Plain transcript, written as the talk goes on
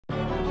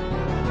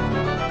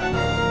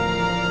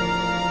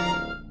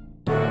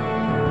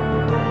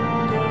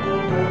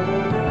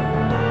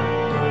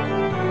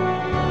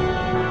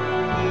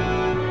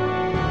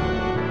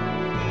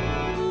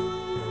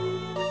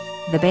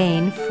the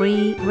Baen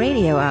Free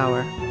Radio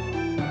Hour.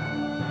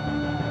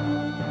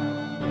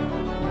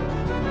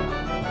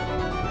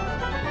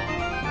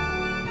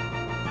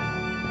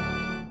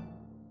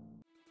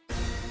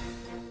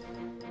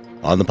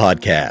 On the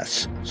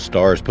podcast,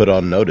 stars put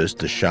on notice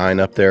to shine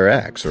up their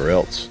acts or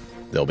else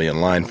they'll be in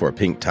line for a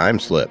pink time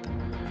slip.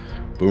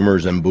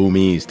 Boomers and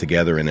boomies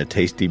together in a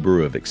tasty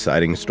brew of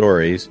exciting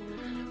stories.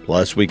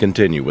 Plus, we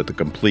continue with the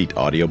complete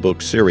audiobook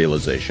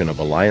serialization of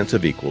Alliance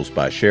of Equals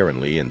by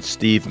Sharon Lee and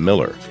Steve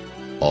Miller.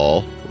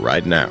 All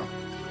right now.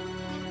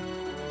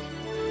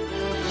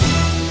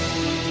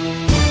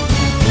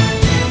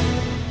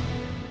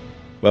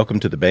 Welcome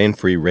to the Baen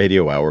Free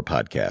Radio Hour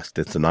podcast.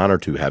 It's an honor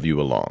to have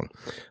you along.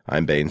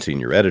 I'm Baen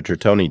Senior Editor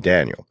Tony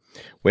Daniel.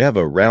 We have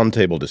a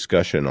roundtable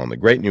discussion on the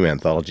great new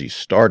anthology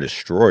Star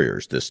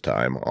Destroyers this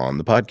time on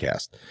the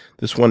podcast.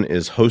 This one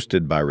is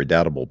hosted by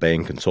redoubtable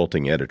Baen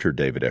Consulting Editor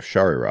David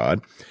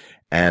Afsharirad,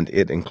 and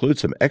it includes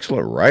some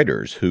excellent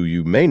writers who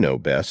you may know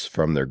best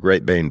from their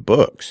great Baen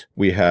books.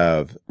 We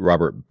have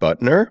Robert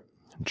Buettner,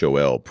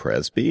 Joelle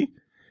Presby,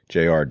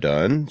 J.R.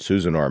 Dunn,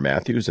 Susan R.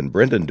 Matthews, and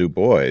Brenan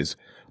DuBois,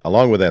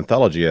 along with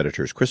anthology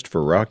editors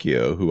Christopher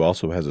Ruocchio, who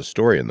also has a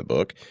story in the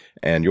book,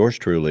 and yours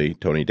truly,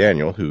 Tony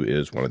Daniel, who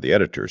is one of the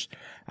editors.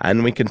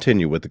 And we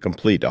continue with the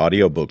complete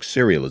audiobook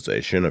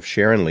serialization of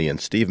Sharon Lee and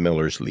Steve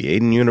Miller's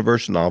Liaden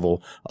Universe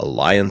novel,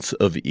 Alliance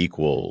of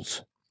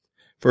Equals.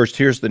 First,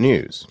 here's the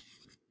news.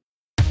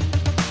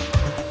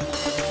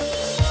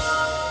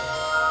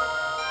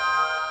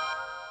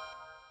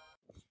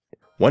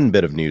 One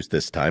bit of news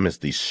this time is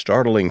the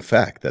startling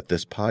fact that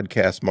this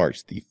podcast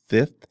marks the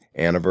 5th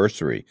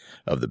anniversary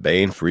of the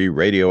Baen Free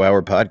Radio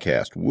Hour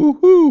podcast.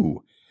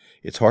 Woohoo!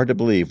 It's hard to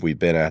believe we've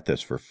been at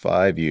this for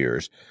 5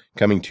 years,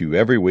 coming to you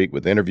every week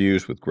with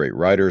interviews with great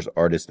writers,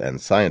 artists, and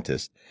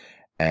scientists,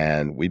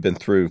 and we've been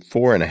through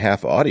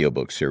 4.5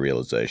 audiobook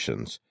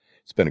serializations.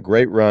 It's been a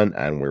great run,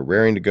 and we're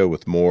raring to go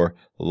with more.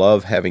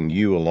 Love having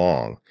you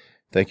along.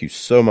 Thank you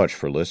so much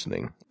for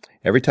listening.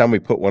 Every time we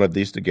put one of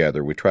these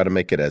together, we try to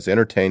make it as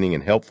entertaining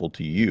and helpful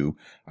to you,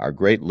 our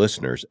great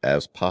listeners,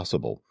 as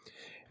possible.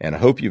 And I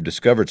hope you've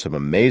discovered some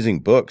amazing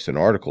books and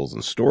articles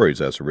and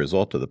stories as a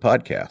result of the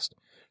podcast.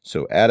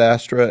 So ad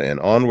astra and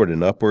onward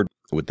and upward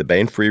with the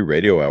Baen Free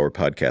Radio Hour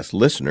podcast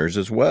listeners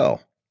as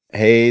well.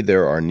 Hey,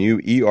 there are new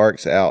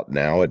e-arcs out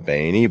now at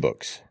Baen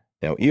eBooks.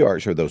 Now,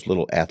 e-arcs are those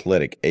little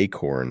athletic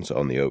acorns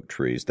on the oak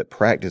trees that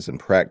practice and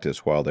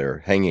practice while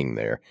they're hanging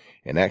there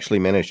and actually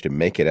manage to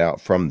make it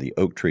out from the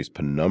oak tree's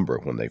penumbra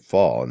when they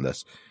fall and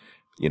thus,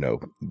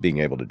 being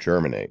able to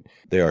germinate.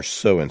 They are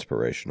so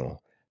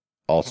inspirational.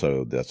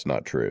 Also, that's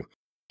not true.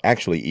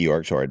 Actually,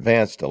 e-arcs are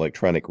advanced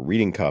electronic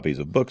reading copies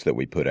of books that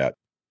we put out.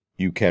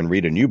 You can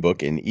read a new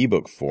book in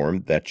ebook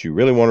form that you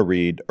really want to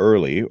read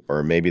early,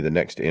 or maybe the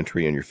next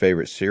entry in your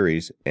favorite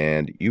series,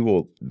 and you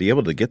will be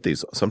able to get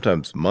these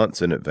sometimes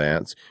months in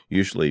advance,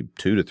 usually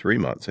 2 to 3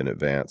 months in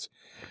advance.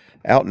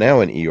 Out now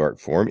in e-arc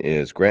form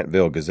is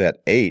Grantville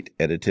Gazette 8,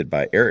 edited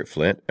by Eric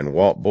Flint and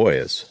Walt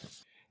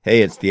Boyes.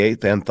 Hey, it's the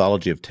 8th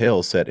anthology of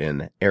tales set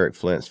in Eric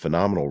Flint's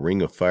phenomenal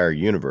Ring of Fire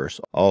universe,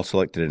 all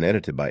selected and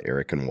edited by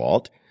Eric and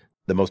Walt.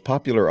 The most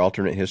popular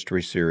alternate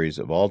history series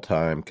of all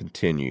time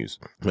continues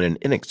when an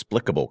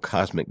inexplicable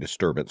cosmic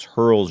disturbance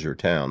hurls your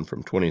town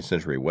from 20th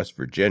century West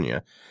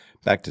Virginia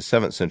back to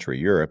 7th century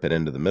Europe and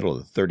into the middle of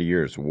the 30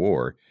 Years'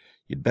 War.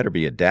 You'd better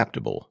be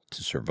adaptable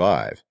to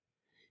survive.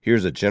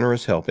 Here's a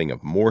generous helping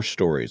of more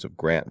stories of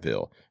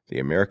Grantville, the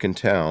American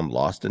town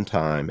lost in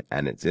time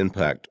and its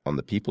impact on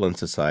the people and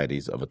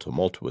societies of a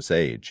tumultuous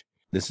age.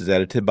 This is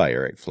edited by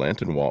Eric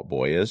Flint and Walt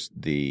Boyes,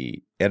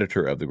 the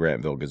editor of the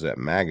Grantville Gazette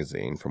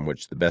magazine, from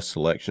which the best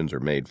selections are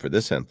made for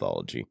this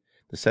anthology.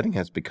 The setting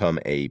has become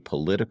a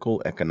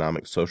political,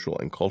 economic, social,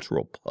 and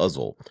cultural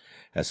puzzle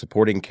as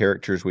supporting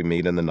characters we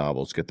meet in the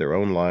novels get their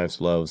own lives,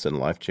 loves, and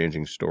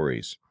life-changing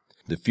stories.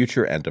 The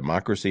future and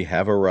democracy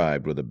have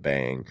arrived with a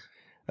bang,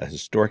 a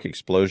historic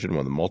explosion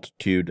with a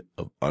multitude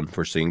of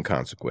unforeseen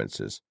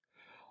consequences.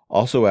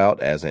 Also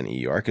out as an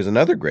e-arc is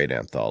another great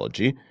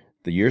anthology,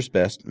 The Year's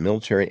Best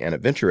Military and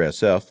Adventure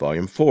SF,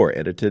 Volume 4,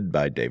 edited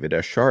by David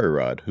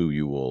Afsharirad, who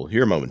you will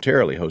hear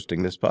momentarily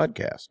hosting this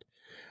podcast.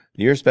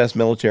 The Year's Best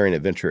Military and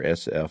Adventure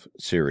SF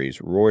series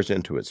roars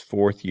into its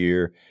 4th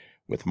year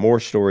with more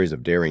stories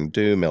of daring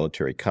do,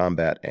 military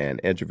combat,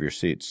 and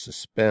edge-of-your-seat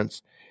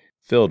suspense,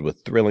 filled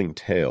with thrilling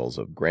tales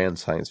of grand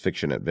science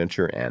fiction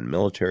adventure and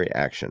military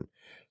action.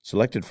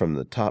 Selected from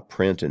the top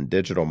print and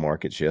digital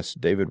markets, yes,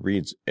 David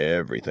reads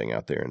everything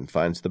out there and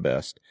finds the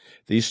best.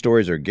 These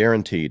stories are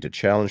guaranteed to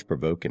challenge,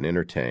 provoke, and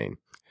entertain.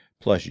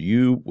 Plus,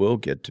 you will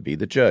get to be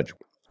the judge.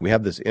 We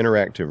have this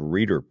interactive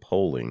reader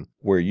polling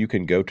where you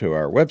can go to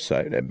our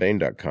website at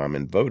Baen.com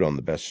and vote on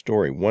the best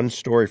story. One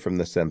story from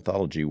this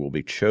anthology will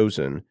be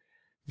chosen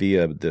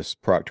via this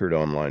proctored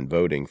online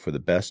voting for the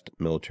Best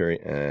Military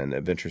and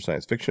Adventure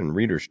Science Fiction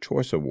Reader's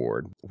Choice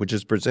Award, which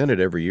is presented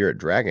every year at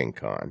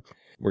DragonCon.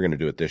 We're going to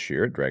do it this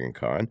year at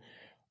DragonCon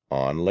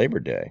on Labor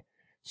Day.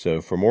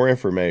 So for more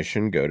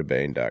information, go to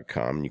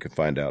Baen.com and you can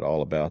find out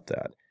all about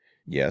that.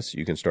 Yes,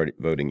 you can start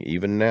voting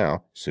even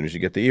now, as soon as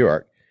you get the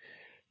e-arc.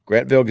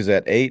 Grantville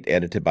Gazette 8,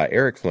 edited by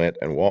Eric Flint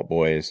and Walt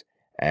Boyes,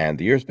 and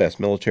The Year's Best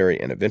Military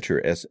and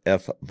Adventure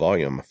SF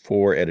Volume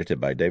 4,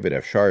 edited by David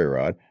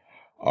Afsharirad,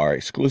 are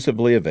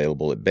exclusively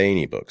available at Baen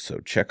eBooks, so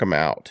check them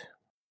out.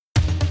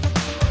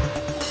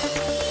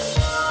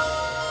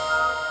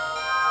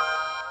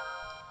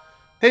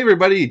 Hey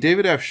everybody,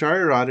 David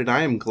Afsharirad, and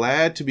I am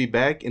glad to be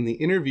back in the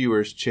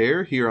interviewer's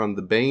chair here on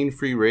the Baen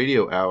Free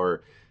Radio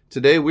Hour.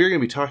 Today we're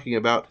going to be talking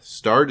about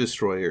Star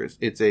Destroyers.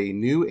 It's a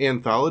new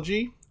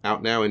anthology,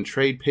 out now in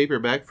trade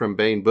paperback from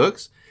Baen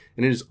Books,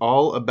 and it is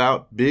all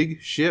about big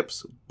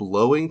ships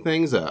blowing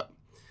things up.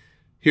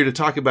 Here to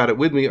talk about it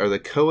with me are the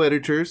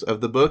co-editors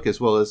of the book, as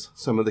well as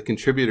some of the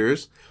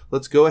contributors.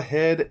 Let's go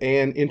ahead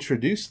and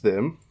introduce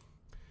them.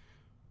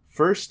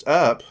 First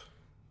up,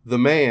 the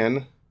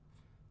man,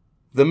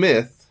 the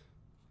myth,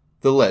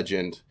 the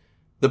legend,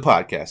 the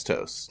podcast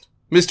host.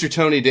 Mr.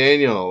 Tony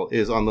Daniel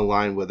is on the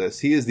line with us.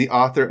 He is the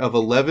author of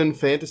 11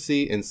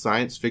 fantasy and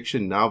science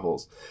fiction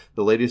novels,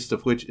 the latest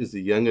of which is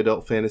the young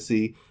adult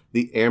fantasy,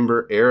 The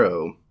Amber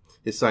Arrow.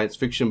 His science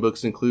fiction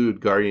books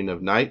include Guardian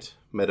of Night,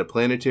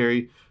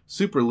 Metaplanetary,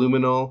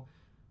 Superluminal,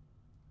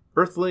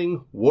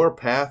 Earthling,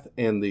 Warpath,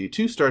 and the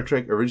 2 Star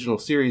Trek original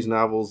series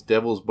novels,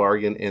 Devil's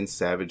Bargain and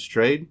Savage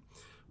Trade.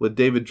 With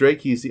David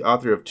Drake, he's the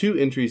author of 2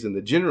 entries in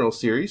the general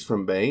series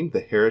from Baen,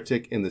 The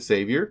Heretic and the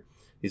Savior.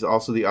 He's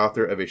also the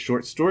author of a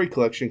short story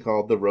collection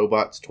called The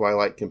Robot's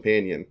Twilight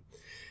Companion.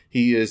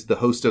 He is the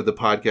host of the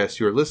podcast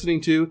you're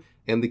listening to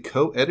and the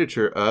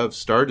co-editor of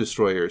Star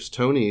Destroyers.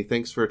 Tony,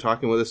 thanks for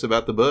talking with us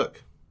about the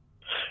book.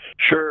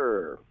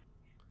 Sure.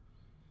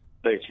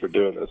 Thanks for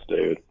doing this,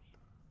 David.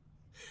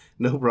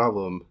 No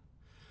problem.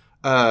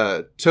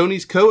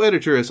 Tony's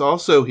co-editor is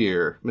also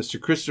here. Mr.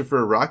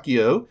 Christopher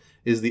Ruocchio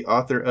is the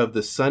author of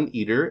The Sun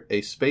Eater, a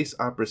space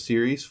opera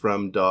series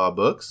from DAW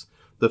Books,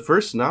 the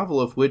first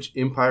novel of which,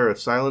 Empire of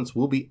Silence,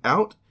 will be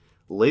out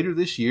later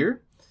this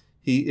year.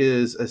 He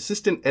is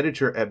assistant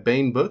editor at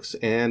Baen Books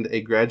and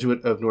a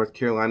graduate of North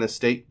Carolina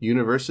State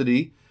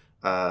University.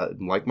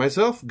 Like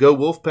myself, go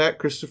Wolfpack.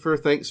 Christopher,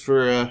 thanks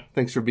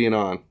for being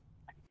on.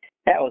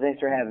 Yeah, well,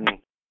 thanks for having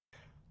me.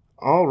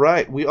 All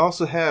right. We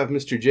also have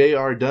Mr.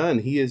 J.R. Dunn.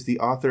 He is the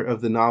author of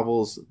the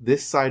novels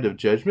This Side of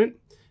Judgment,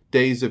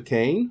 Days of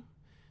Cain,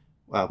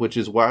 which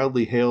is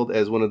widely hailed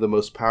as one of the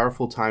most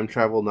powerful time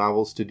travel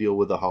novels to deal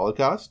with the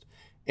Holocaust,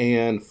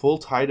 and Full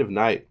Tide of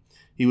Night.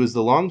 He was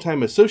the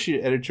longtime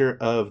associate editor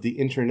of the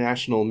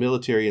International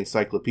Military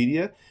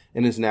Encyclopedia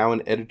and is now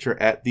an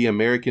editor at The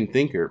American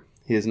Thinker.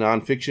 His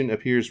nonfiction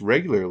appears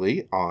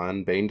regularly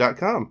on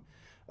Baen.com.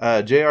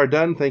 J.R.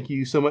 Dunn, thank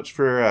you so much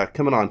for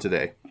coming on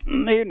today.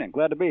 Evening,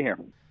 glad to be here.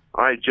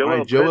 All right,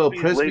 Joelle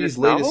Presby's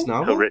latest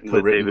novel, co-written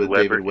with David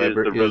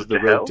Weber, is The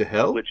Road to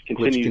Hell, which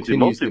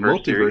continues the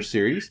multiverse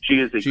series.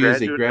 She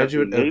is a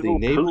graduate of the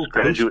Naval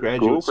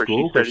Postgraduate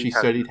School, where she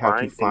studied how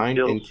to find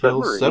and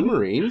kill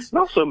submarines, and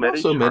also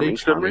met a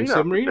charming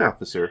submarine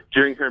officer.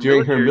 During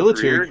her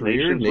military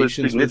career,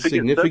 nations with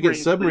significant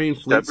submarine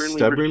fleets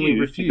stubbornly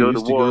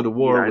refused to go to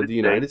war with the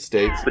United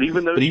States, but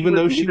even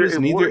though she was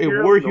neither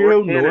a war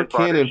hero nor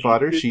cannon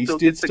fodder, she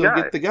did still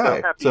get the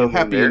guy. So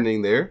happy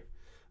ending there.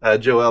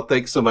 Joelle,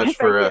 thanks so much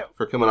for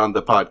coming on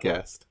the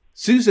podcast.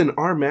 Susan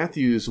R.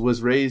 Matthews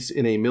was raised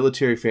in a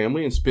military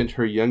family and spent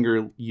her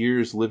younger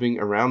years living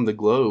around the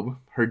globe.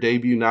 Her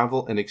debut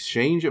novel, An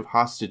Exchange of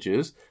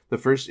Hostages, the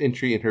first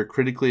entry in her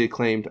critically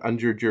acclaimed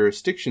Under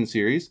Jurisdiction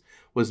series,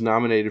 was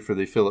nominated for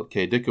the Philip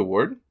K. Dick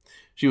Award.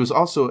 She was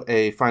also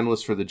a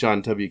finalist for the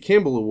John W.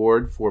 Campbell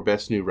Award for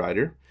Best New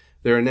Writer.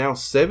 There are now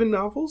 7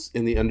 novels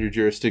in the Under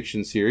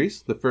Jurisdiction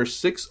series. The first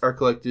 6 are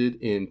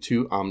collected in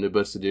 2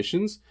 omnibus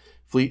editions,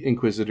 Fleet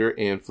Inquisitor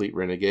and Fleet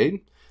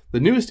Renegade. The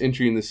newest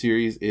entry in the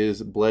series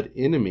is Blood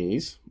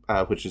Enemies,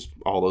 which is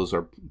all those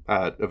are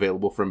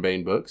available from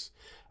Baen Books.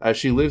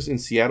 She lives in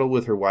Seattle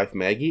with her wife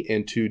Maggie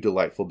and 2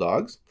 delightful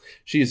dogs.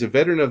 She is a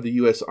veteran of the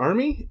U.S.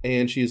 Army,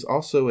 and she is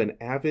also an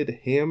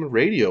avid ham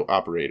radio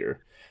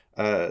operator.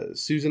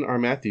 Susan R.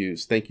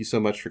 Matthews, thank you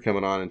so much for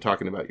coming on and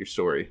talking about your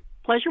story.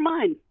 Pleasure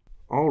mine.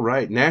 All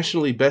right.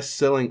 Nationally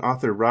best-selling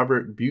author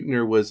Robert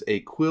Buettner was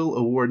a Quill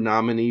Award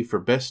nominee for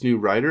Best New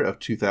Writer of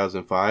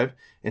 2005,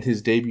 and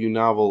his debut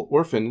novel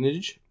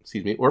Orphanage,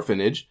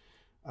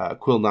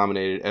 Quill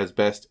nominated as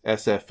Best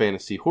SF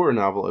Fantasy Horror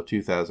Novel of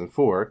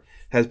 2004,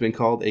 has been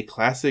called a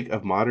classic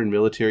of modern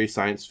military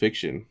science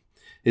fiction.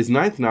 His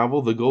 9th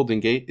novel, The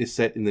Golden Gate, is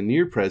set in the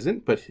near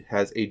present, but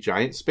has a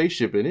giant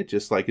spaceship in it,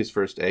 just like his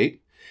first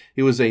 8.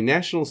 He was a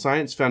National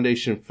Science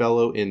Foundation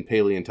Fellow in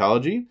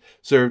Paleontology,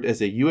 served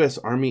as a U.S.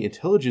 Army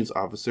intelligence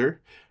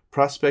officer,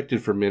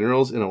 prospected for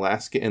minerals in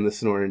Alaska and the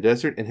Sonoran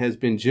Desert, and has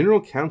been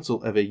general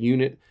counsel of a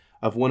unit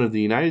of one of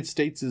the United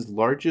States'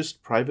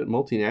 largest private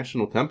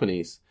multinational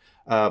companies.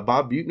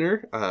 Bob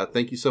Buettner,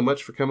 thank you so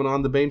much for coming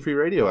on the Baen Free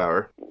Radio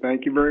Hour.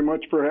 Thank you very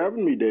much for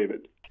having me,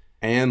 David.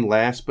 And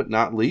last but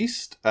not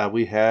least,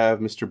 we have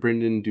Mr.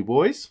 Brenan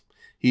DuBois.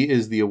 He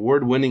is the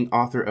award-winning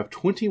author of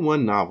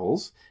 21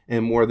 novels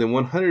and more than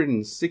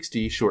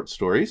 160 short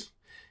stories.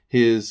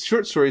 His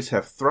short stories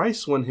have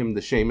thrice won him the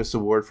Shamus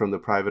Award from the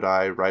Private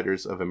Eye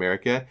Writers of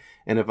America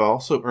and have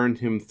also earned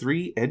him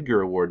 3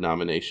 Edgar Award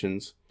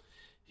nominations.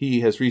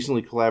 He has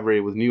recently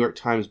collaborated with New York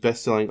Times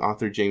bestselling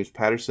author James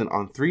Patterson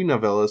on 3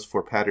 novellas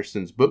for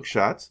Patterson's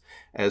Bookshots,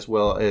 as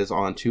well as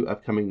on 2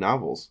 upcoming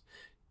novels.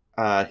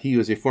 He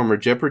was a former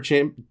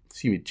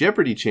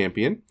Jeopardy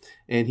champion,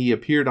 and he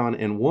appeared on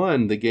and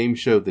won the game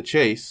show The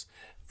Chase.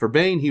 For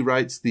Baen, he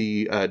writes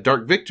the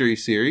Dark Victory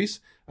series,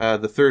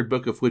 the 3rd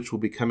book of which will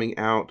be coming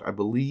out, I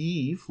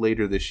believe,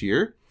 later this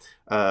year.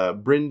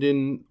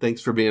 Brendan,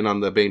 thanks for being on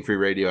the Baen Free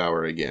Radio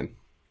Hour again.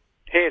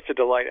 Hey, it's a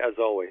delight, as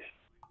always.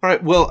 All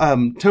right, well,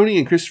 Tony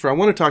and Christopher, I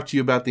want to talk to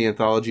you about the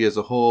anthology as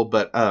a whole,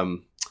 but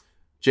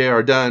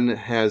J.R. Dunn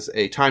has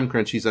a time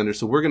crunch he's under,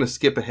 so we're going to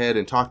skip ahead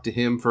and talk to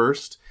him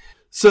first.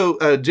 So,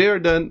 J.R.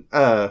 Dunn,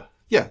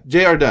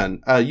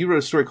 you wrote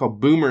a story called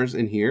Boomers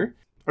in here.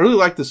 I really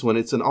like this one.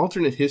 It's an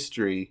alternate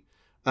history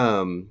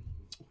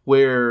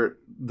where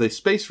the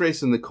space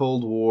race in the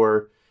Cold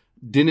War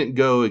didn't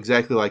go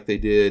exactly like they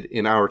did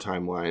in our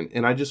timeline.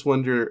 And I just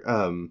wonder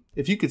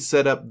if you could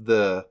set up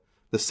the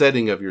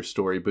setting of your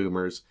story,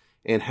 Boomers,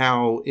 and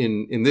how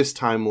in this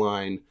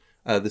timeline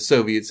the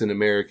Soviets and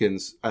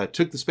Americans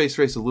took the space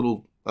race a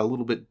little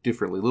bit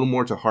differently, a little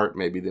more to heart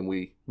maybe than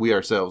we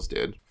ourselves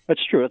did.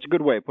 That's true. That's a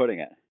good way of putting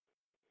it.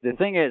 The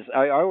thing is,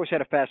 I always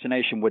had a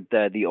fascination with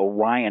the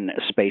Orion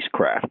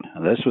spacecraft.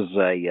 This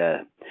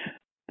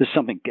is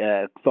something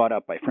thought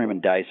up by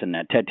Freeman Dyson,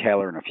 Ted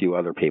Taylor, and a few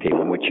other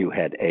people, in which you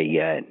had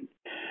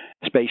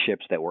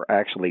spaceships that were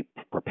actually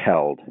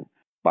propelled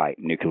by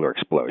nuclear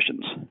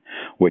explosions,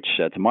 which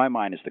to my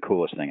mind is the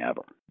coolest thing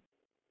ever.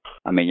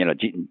 I mean,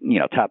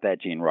 top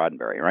that Gene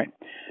Roddenberry, right?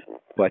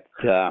 But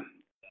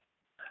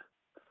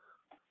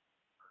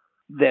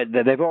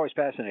they've always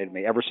fascinated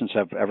me ever since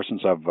I've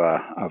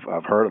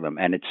heard of them.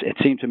 And it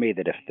seemed to me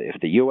that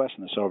if the U.S.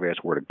 and the Soviets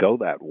were to go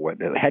that way,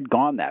 had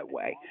gone that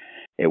way,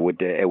 it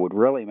would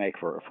really make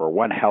for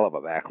one hell of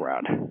a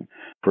background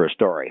for a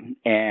story.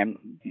 And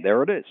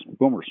there it is,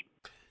 Boomers.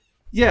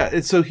 Yeah,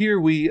 and so here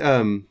we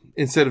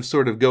instead of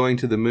sort of going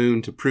to the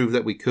moon to prove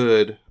that we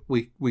could,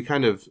 we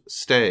kind of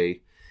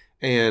stay.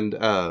 And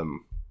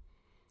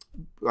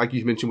like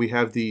you mentioned, we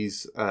have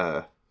these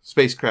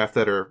spacecraft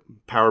that are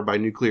powered by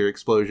nuclear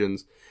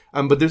explosions.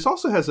 But there's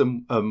also has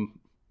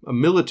a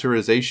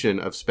militarization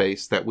of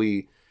space that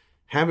we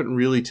haven't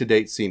really to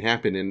date seen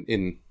happen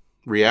in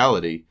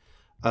reality.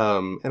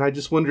 And I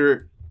just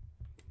wonder,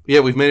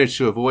 we've managed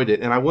to avoid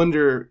it. And I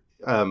wonder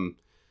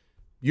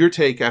your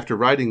take after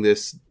writing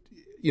this,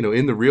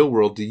 in the real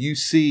world, do you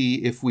see,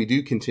 if we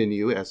do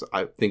continue, as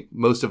I think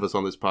most of us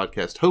on this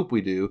podcast hope we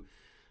do,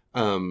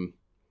 to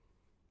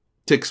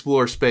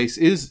explore space,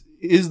 is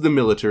the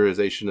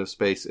militarization of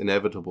space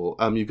inevitable?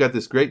 You've got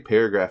this great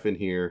paragraph in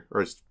here,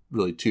 or it's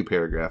really 2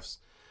 paragraphs,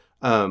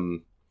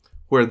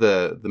 where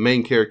the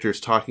main character is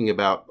talking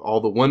about all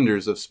the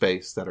wonders of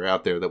space that are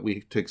out there that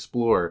we to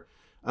explore.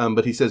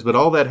 But he says, but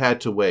all that had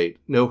to wait.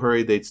 No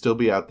hurry, they'd still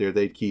be out there.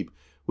 They'd keep.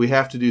 We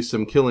have to do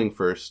some killing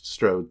first,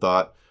 Strode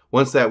thought.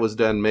 Once that was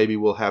done, maybe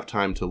we'll have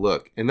time to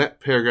look. And that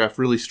paragraph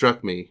really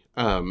struck me.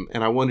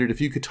 And I wondered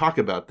if you could talk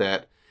about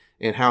that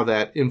and how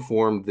that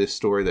informed this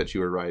story that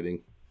you were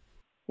writing.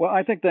 Well,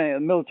 I think the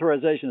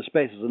militarization of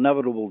space is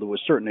inevitable to a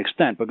certain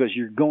extent because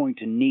you're going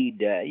to need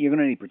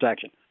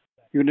protection.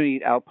 You're going to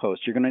need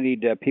outposts. You're going to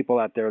need people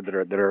out there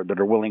that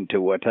are willing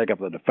to take up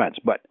the defense.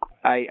 But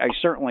I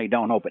certainly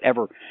don't hope it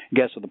ever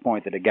gets to the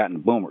point that it got in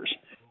Boomers.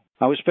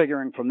 I was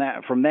figuring from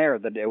there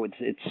that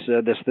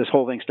this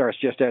whole thing starts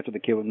just after the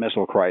Cuban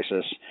Missile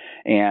Crisis,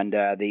 and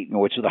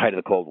which is the height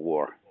of the Cold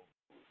War.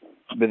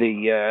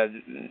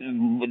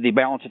 The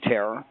balance of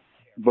terror.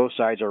 Both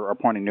sides are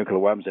pointing nuclear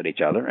weapons at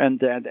each other,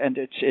 and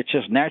it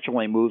just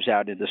naturally moves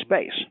out into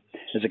space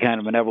as a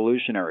kind of an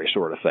evolutionary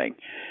sort of thing.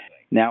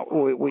 Now,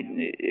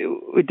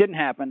 it didn't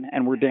happen,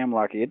 and we're damn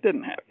lucky it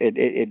didn't happen.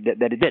 It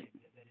didn't.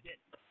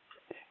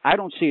 I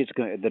don't see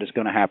that it's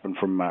going to happen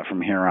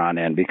from here on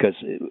in, because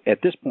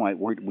at this point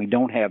we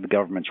don't have the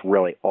governments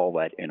really all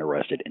that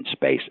interested in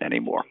space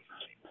anymore.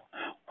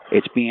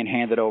 It's being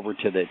handed over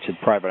to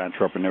private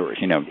entrepreneurs.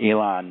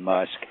 Elon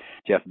Musk,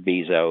 Jeff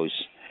Bezos,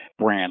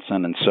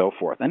 Branson, and so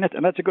forth, and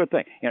that's a good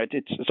thing.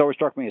 It's always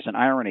struck me as an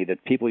irony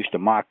that people used to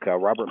mock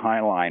Robert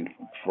Heinlein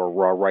for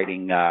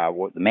writing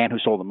The Man Who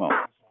Sold the Moon,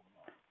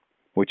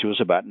 which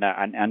was about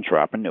an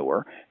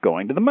entrepreneur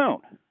going to the moon.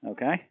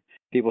 Okay,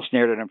 people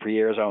sneered at him for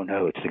years. Oh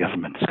no, it's the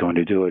government that's going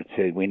to do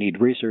it. We need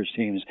research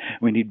teams.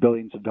 We need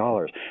billions of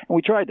dollars, and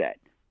we tried that.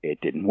 It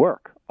didn't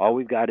work. All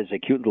we've got is a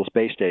cute little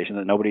space station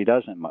that nobody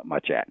does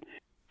much at.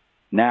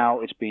 Now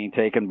it's being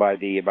taken by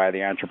the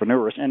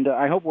entrepreneurs, and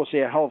I hope we'll see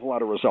a hell of a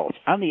lot of results.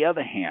 On the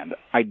other hand,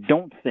 I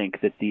don't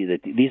think that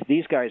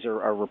these guys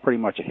are pretty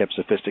much a hip,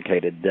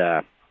 sophisticated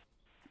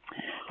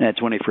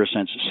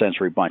 21st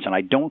century bunch, and I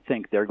don't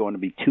think they're going to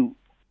be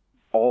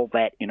all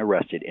that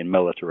interested in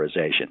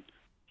militarization.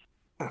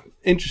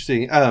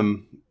 Interesting.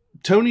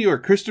 Tony or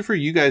Christopher,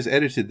 you guys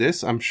edited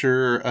this. I'm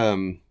sure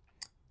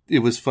it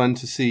was fun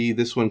to see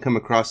this one come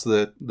across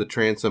the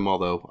transom,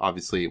 although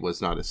obviously it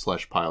was not a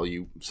slush pile.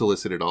 You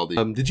solicited all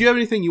the... did you have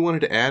anything you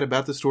wanted to add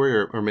about the story,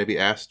 or maybe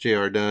ask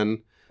J.R.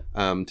 Dunn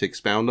to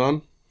expound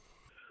on?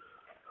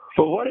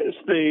 Well, what is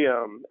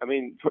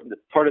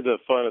part of the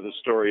fun of the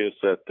story is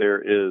that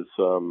there's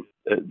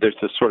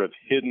this sort of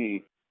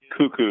hidden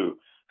cuckoo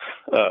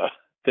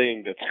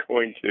thing that's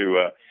going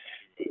to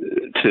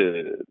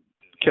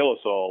kill us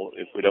all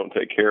if we don't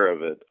take care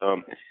of it.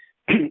 And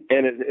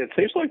it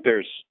seems like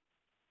there's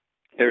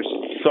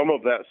some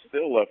of that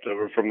still left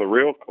over from the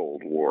real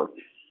Cold War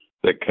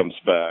that comes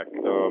back.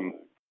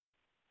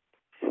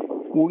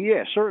 Well,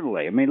 yeah,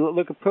 certainly. I mean,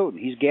 look at Putin.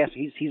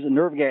 He's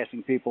nerve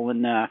gassing people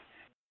in the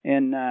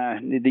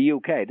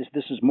UK.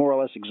 This is more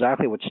or less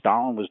exactly what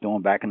Stalin was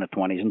doing back in the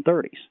 20s and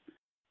 30s.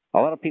 A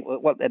lot of people.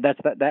 Well,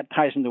 that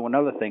ties into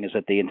another thing, is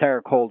that the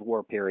entire Cold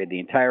War period, the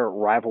entire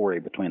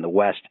rivalry between the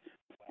West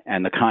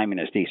and the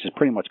Communist East, has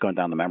pretty much gone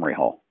down the memory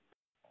hole.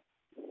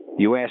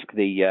 You ask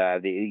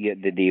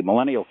the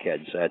millennial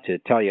kids to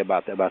tell you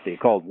about the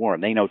Cold War,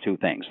 and they know two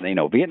things: they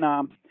know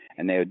Vietnam,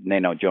 and they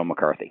know Joe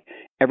McCarthy.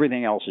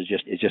 Everything else is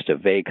just a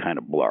vague kind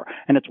of blur.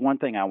 And it's one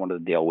thing I wanted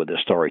to deal with this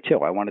story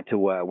too. I wanted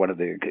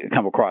to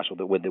come across with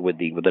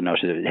the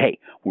notion that, hey,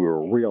 we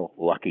were real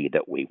lucky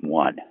that we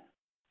won.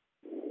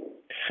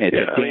 It's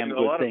a damn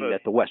good thing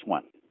that the West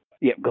won.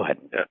 Yeah, go ahead.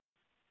 Yeah.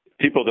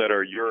 People that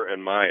are your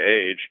and my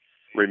age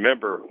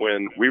remember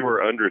when we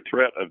were under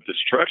threat of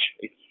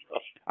destruction.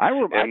 I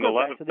go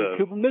back to the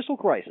Cuban Missile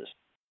Crisis.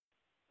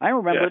 I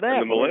remember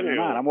that. Believe it or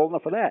not, I'm old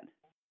enough for that.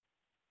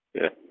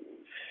 Yeah.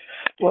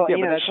 Well, yeah,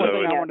 but that's one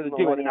thing I wanted to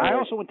deal with. And I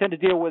also intend to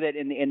deal with it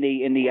in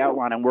the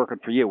outline I'm working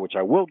for you, which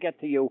I will get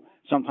to you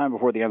sometime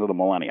before the end of the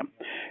millennium.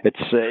 It's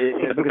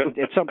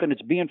something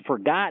that's being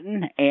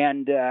forgotten,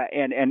 and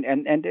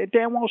it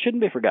damn well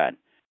shouldn't be forgotten.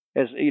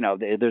 As you know,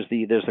 there's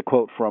the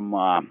quote from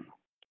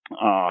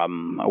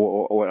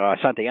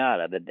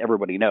Santayana that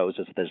everybody knows.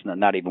 It's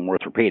not even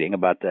worth repeating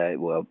about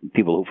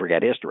people who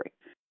forget history.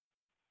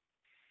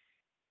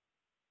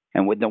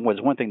 And was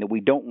one thing that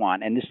we don't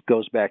want, and this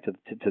goes back to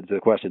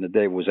the question that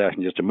Dave was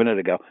asking just a minute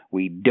ago,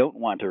 we don't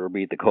want to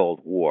repeat the Cold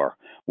War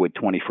with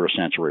 21st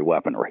century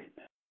weaponry.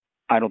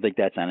 I don't think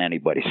that's on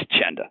anybody's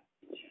agenda.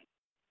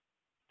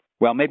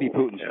 Well, maybe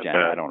Putin's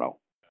agenda, I don't know.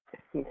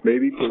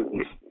 Maybe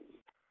Putin's.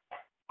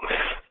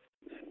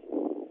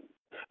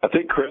 I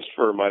think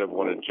Christopher might have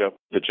wanted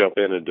to jump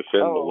in and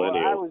defend millennials.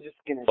 Well, I was just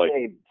going to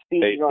say,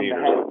 speaking on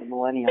behalf of the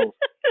millennials.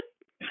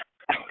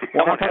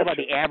 Well, I'm talking about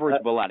the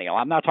average millennial.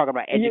 I'm not talking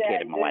about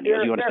educated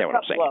millennials. You understand what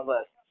I'm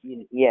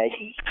saying? Yeah.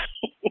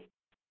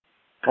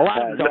 A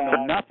lot of them don't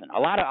know nothing. A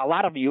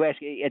lot of you ask.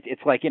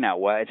 It's like,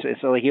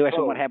 it's like you ask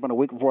them what happened a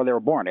week before they were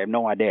born. They have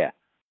no idea.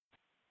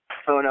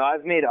 Oh no,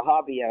 I've made a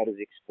hobby out of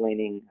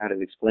explaining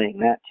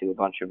that to a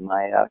bunch of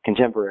my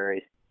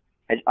contemporaries.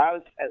 I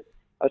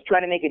was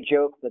trying to make a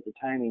joke, but the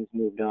timing's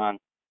moved on.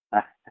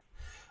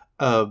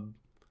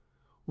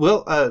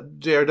 Well,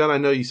 J.R. Dunn, I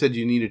know you said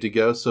you needed to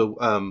go, so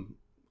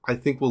I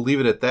think we'll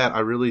leave it at that. I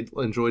really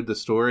enjoyed the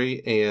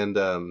story and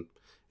the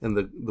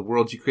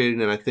world you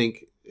created, and I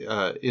think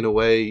in a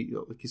way,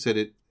 like you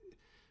said,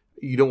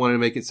 you don't want to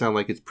make it sound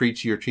like it's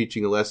preachy or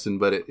teaching a lesson,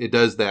 but it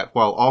does that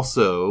while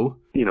also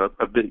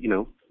a bit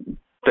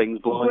things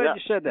blowing up. I'm glad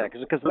you said that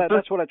because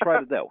that's what I try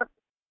to do.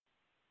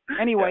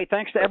 Anyway,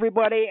 thanks to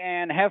everybody,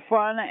 and have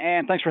fun,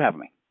 and thanks for having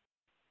me.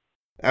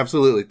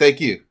 Absolutely, thank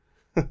you.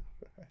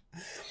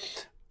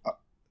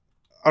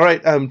 All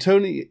right,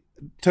 Tony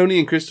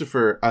and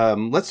Christopher,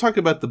 let's talk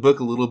about the book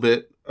a little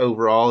bit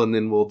overall, and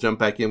then we'll jump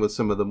back in with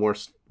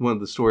one of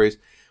the stories.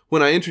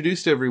 When I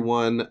introduced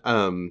everyone,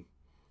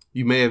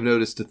 you may have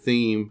noticed a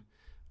theme,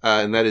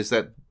 and that is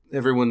that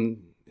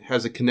everyone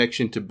has a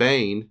connection to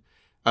Baen,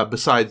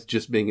 besides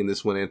just being in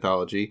this one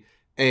anthology.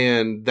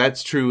 And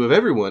that's true of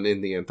everyone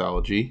in the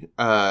anthology.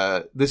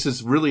 This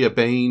is really a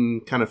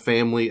Baen kind of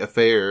family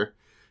affair.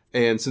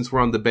 And since we're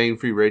on the Baen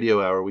Free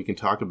Radio Hour, we can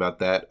talk about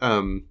that.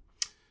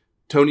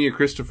 Tony or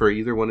Christopher,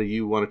 either one of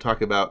you want to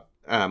talk about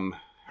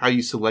how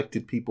you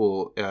selected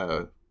people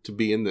to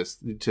be in this,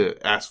 to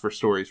ask for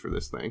stories for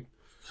this thing?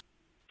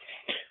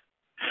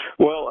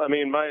 Well, I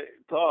mean, my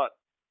thought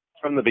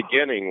from the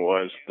beginning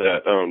was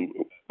that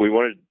we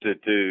wanted to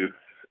do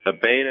a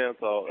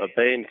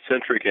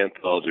Baen-centric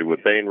anthology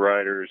with Baen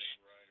writers,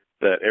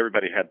 that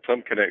everybody had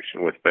some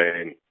connection with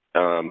Baen,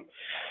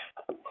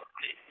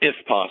 if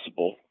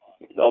possible.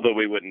 Although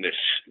we wouldn't,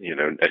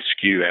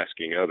 eschew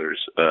asking others,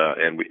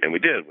 and we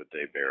did with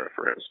Dave Barra,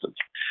 for instance.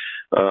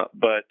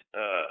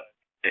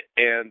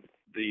 And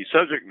the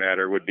subject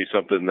matter would be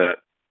something that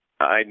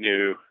I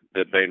knew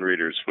that Baen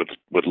readers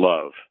would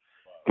love,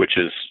 which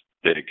is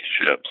big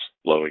ships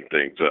blowing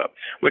things up,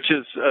 which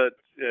is a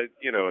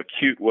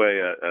cute way,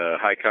 a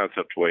high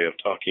concept way of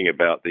talking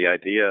about the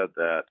idea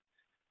that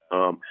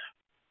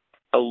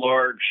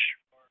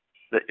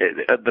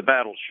the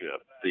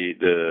battleship,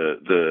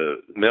 the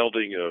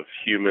melding of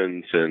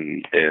humans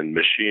and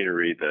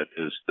machinery that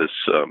is this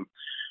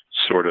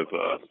sort of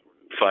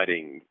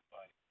fighting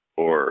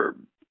or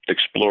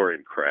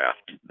exploring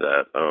craft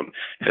that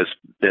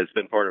has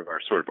been part of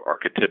our sort of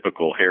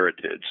archetypical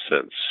heritage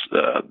since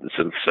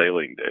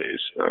sailing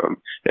days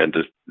and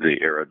the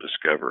era of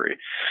discovery.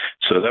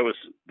 So that was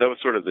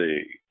sort of the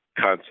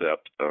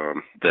concept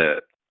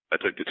that I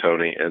took to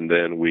Tony, and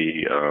then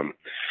we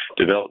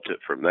developed it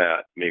from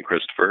that, me and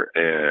Christopher,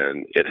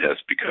 and it has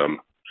become,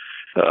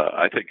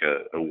 I think,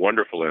 a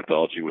wonderful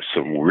anthology with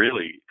some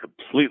really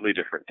completely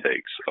different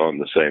takes on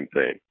the same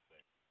thing,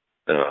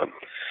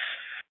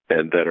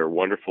 and that are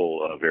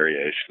wonderful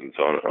variations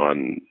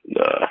on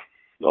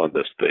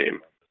this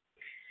theme.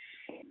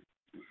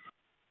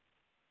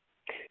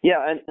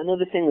 Yeah, and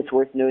another thing that's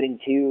worth noting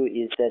too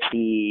is that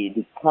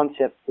the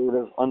concept sort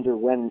of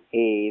underwent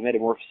a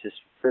metamorphosis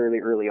fairly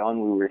early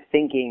on. We were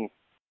thinking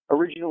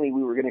originally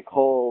we were going to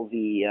call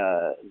the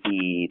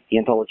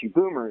anthology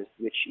Boomers,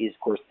 which is of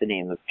course the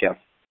name of Jeff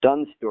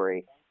Dunn's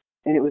story,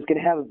 and it was going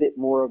to have a bit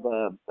more of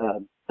a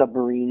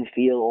submarine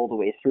feel all the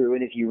way through.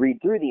 And if you read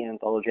through the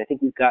anthology, I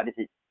think we've got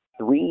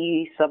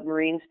 3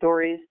 submarine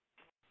stories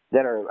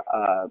that are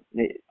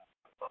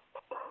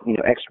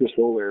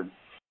extrasolar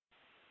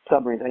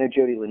submarines. I know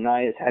Jody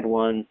Lania's had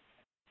one,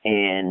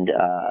 and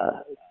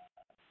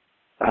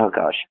oh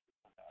gosh,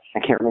 I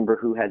can't remember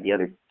who had the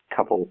other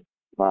couple.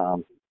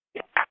 Well,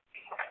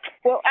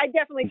 I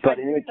definitely tried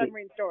the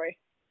submarine story.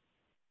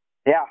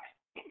 Yeah,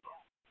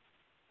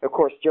 of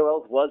course,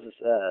 Joelle's was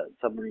a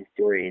submarine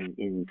story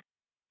in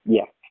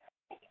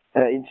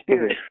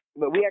spirit,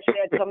 but we actually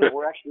had some that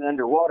were actually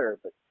underwater.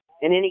 But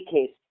in any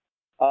case,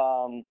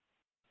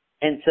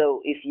 and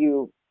so if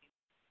you're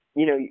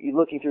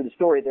looking through the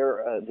story,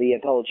 the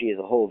anthology as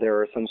a whole, there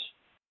are some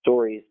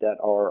stories that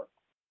are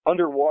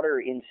underwater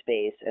in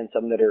space and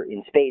some that are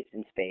in space.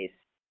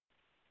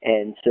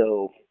 And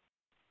so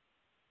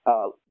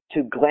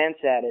to glance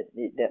at it,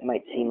 that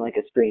might seem like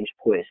a strange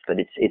twist, but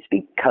it's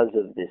because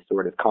of this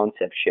sort of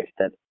concept shift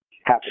that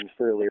happened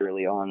fairly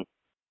early on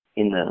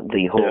in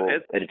the whole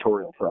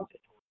editorial process.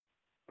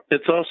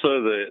 It's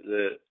also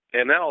the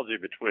analogy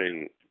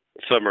between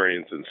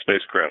submarines and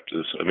spacecraft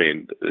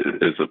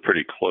is a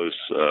pretty close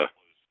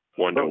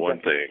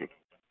one-to-one thing,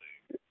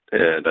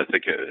 and I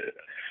think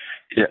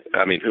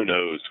who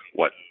knows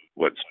what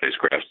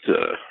spacecraft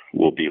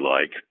will be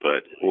like,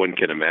 but one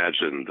can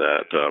imagine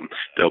that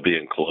they'll be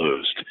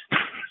enclosed.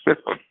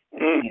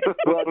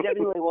 Well, it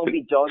definitely won't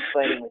be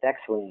dogfighting with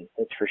X-wings,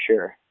 that's for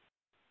sure.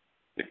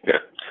 Yeah.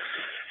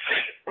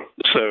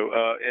 So,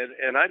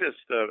 and I just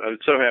I'm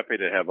so happy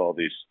to have all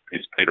these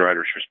paid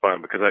writers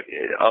respond, because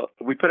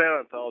we put out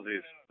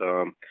anthologies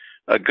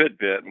a good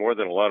bit more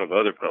than a lot of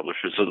other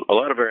publishers. So a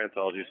lot of our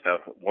anthologies have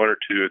 1 or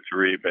 2 or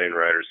 3 Baen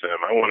writers in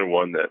them. I wanted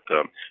one that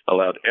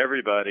allowed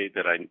everybody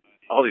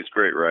all these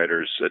great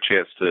writers, a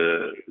chance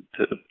to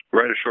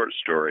write a short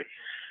story.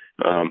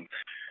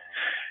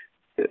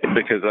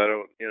 Because I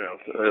don't,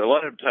 a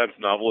lot of times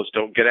novelists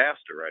don't get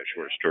asked to write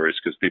short stories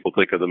because people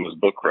think of them as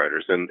book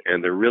writers, and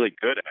they're really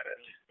good at it.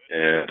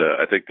 And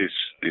I think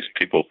these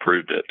people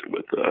proved it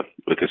with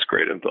this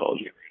great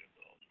anthology.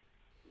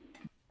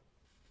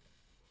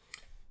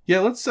 Yeah,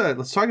 let's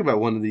talk about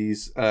one of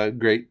these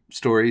great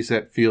stories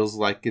that feels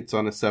like it's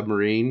on a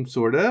submarine,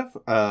 sort of,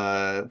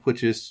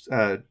 which is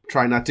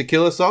 "Try Not to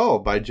Kill Us All"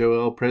 by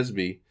Joelle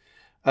Presby.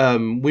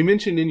 We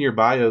mentioned in your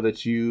bio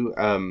that you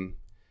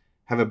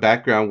have a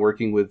background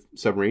working with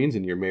submarines,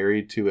 and you're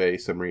married to a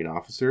submarine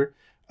officer.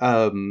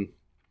 So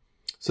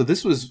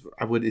this was,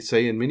 I would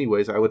say, in many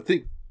ways, I would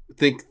think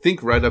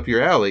right up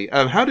your alley.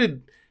 How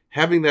did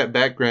having that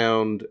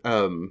background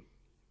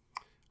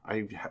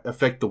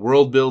affect the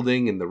world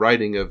building and the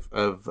writing of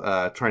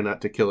Try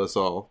Not to Kill Us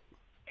All?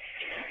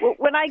 Well,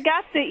 when I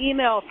got the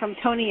email from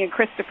Tony and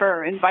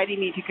Christopher inviting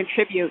me to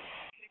contribute,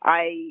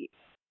 I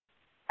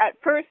at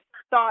first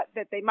thought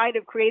that they might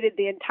have created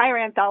the entire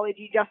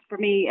anthology just for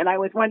me, and I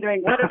was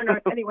wondering whether or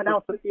not anyone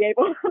else would be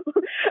able to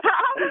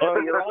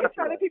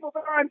people's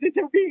arms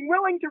into being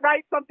willing to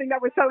write something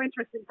that was so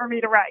interesting for me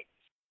to write.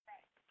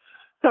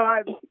 So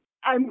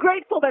I'm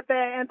grateful that the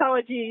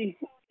anthology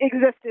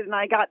existed and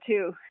I got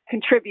to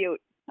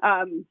contribute.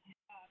 I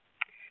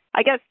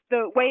guess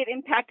the way it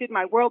impacted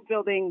my world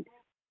building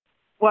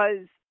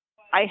was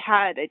I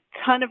had a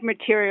ton of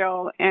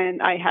material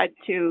and I had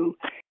to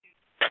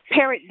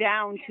pare it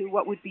down to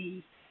what would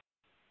be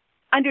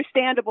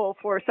understandable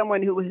for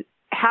someone who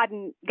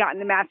hadn't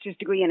gotten a master's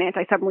degree in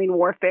anti-submarine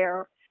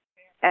warfare,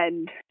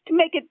 and to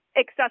make it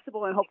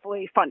accessible and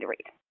hopefully fun to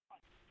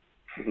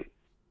read.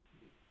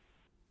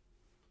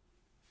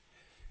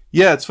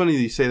 Yeah, it's funny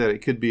that you say that.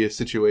 It could be a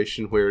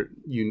situation where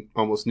you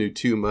almost knew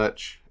too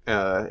much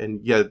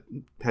and yet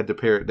had to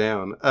pare it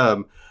down.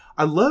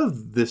 I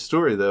love this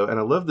story, though, and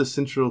I love the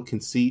central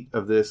conceit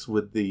of this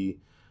with the...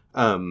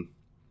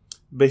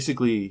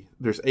 basically,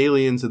 there's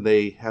aliens and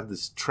they have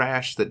this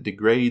trash that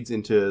degrades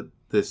into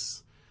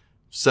this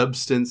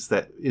substance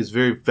that is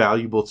very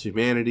valuable to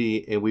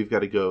humanity, and we've got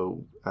to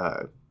go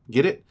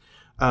get it.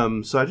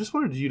 So I just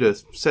wanted you to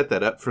set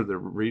that up for the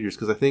readers,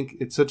 because I think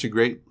it's such a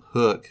great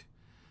hook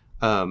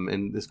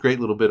and this great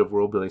little bit of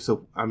world building.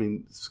 So, I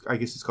mean, I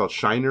guess it's called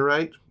Shiner,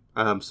 right?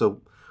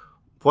 So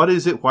what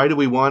is it? Why do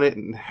we want it?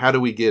 And how do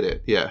we get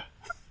it? Yeah.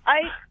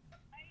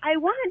 I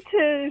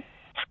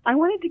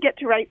wanted to get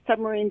to write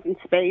submarines in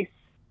space,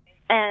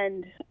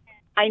 and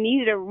I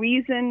needed a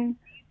reason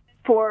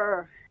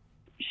for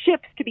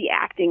ships to be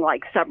acting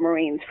like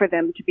submarines, for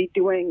them to be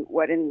doing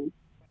what in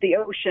the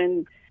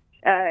ocean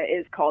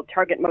is called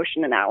target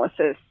motion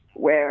analysis,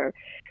 where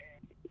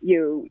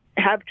you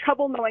have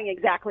trouble knowing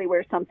exactly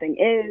where something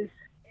is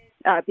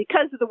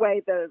because of the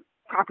way the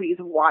properties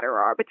of water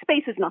are. But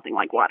space is nothing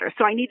like water,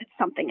 so I needed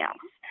something else.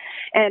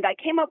 And I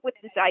came up with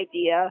this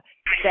idea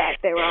that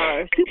there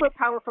are super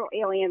powerful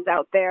aliens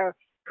out there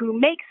who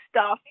make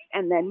stuff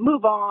and then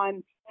move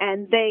on,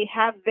 and they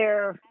have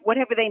their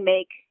whatever they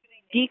make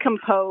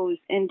decompose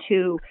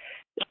into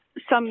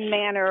some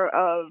manner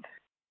of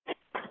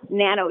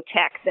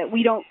nanotech that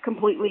we don't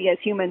completely as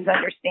humans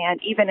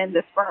understand, even in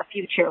this far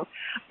future,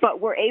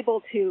 but we're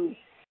able to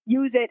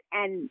use it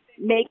and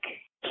make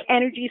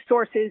energy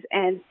sources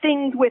and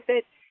things with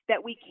it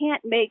that we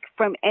can't make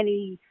from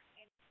any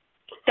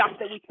stuff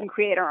that we can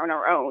create on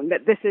our own,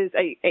 that this is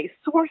a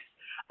source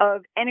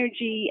of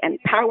energy and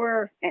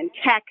power and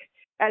tech,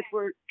 as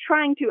we're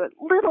trying to a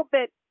little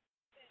bit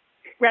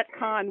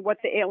retcon what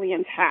the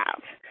aliens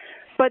have.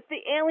 But the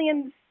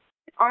aliens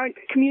aren't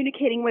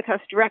communicating with us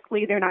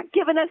directly. They're not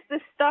giving us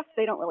this stuff.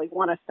 They don't really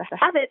want us to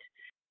have it.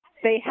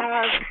 They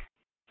have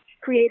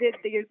created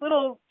these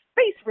little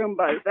space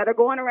Roombas that are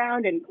going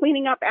around and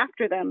cleaning up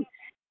after them.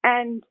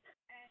 And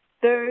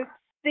the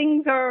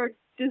things are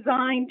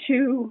designed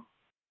to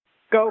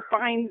go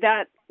find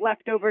that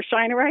leftover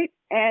Shinerite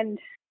and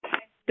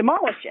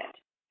demolish it.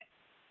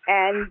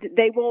 And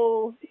they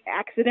will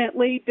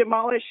accidentally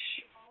demolish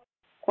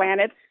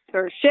planets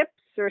or ships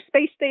or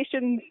space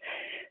stations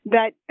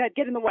that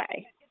get in the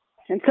way.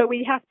 And so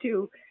we have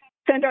to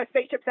send our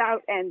spaceships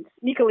out and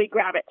sneakily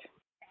grab it,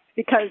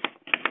 because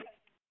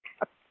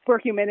we're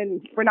human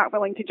and we're not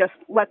willing to just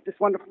let this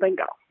wonderful thing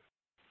go.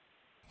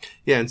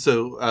 Yeah, and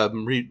so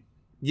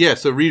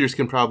so readers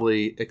can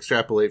probably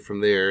extrapolate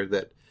from there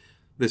that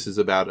this is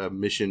about a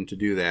mission to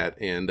do that,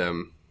 and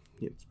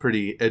it's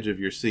pretty edge of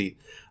your seat.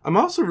 I'm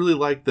also really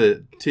like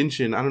the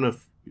tension. I don't know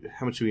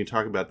how much we can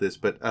talk about this,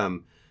 but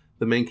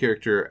the main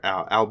character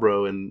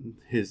Albro, and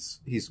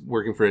he's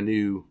working for a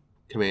new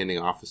commanding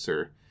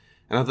officer,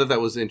 and I thought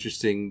that was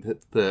interesting,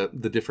 that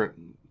the different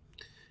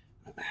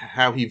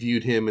how he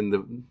viewed him and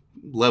the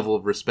level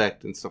of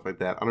respect and stuff like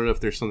that. I don't know if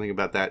there's something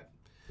about that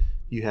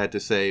you had to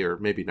say, or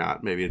maybe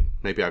not. Maybe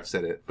I've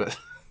said it, but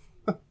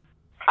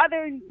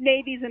other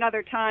navies and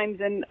other times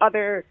and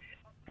other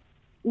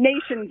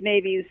nations'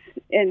 navies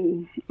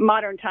in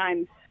modern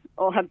times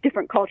all have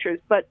different cultures.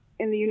 But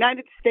in the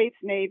United States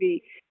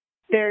Navy,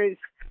 there's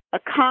a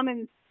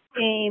common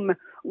theme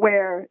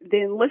where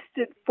the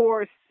enlisted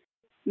force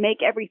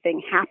make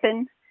everything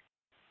happen,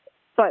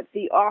 but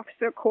the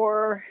officer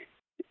corps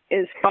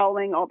is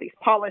following all these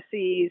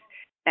policies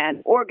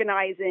and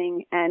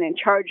organizing and in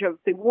charge of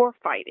the war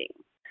fighting.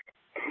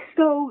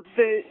 So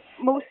the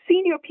most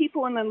senior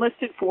people in the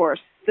enlisted force,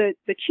 the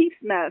chief's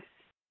mess,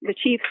 the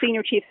chiefs,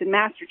 senior chiefs, and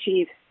master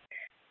chiefs,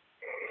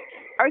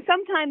 are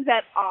sometimes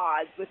at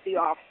odds with the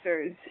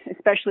officers,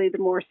 especially the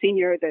more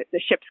senior,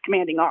 the ship's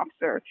commanding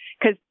officer,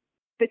 because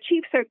the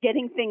chiefs are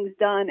getting things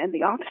done and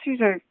the officers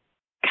are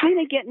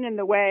kind of getting in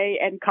the way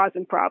and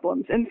causing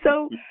problems. And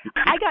so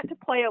I got to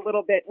play a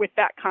little bit with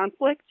that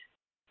conflict,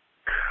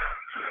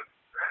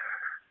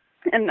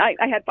 and I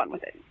had fun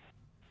with it.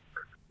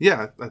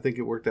 Yeah, I think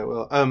it worked out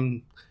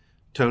well.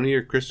 Tony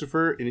or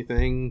Christopher,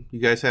 anything you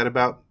guys had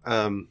about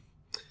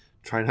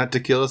Try Not to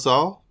Kill Us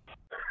All?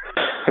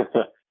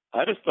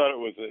 I just thought it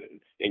was an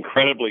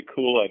incredibly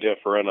cool idea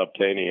for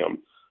unobtainium,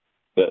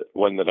 that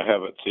one that I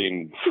haven't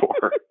seen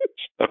before.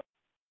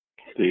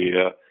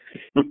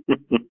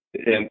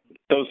 And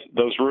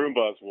those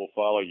Roombas will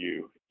follow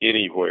you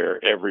anywhere,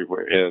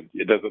 everywhere, and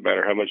it doesn't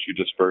matter how much you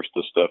disperse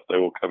the stuff; they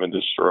will come and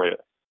destroy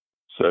it.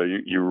 So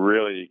you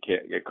really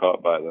can't get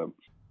caught by them.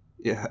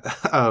 Yeah.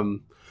 Well,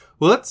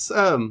 let's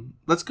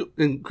go.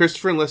 And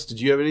Christopher and Les, did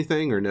you have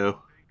anything or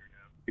no?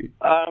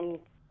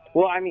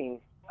 Well, I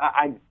mean,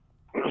 I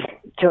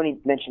Tony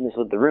mentioned this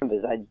with the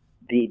Roombas.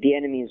 The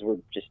enemies were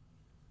just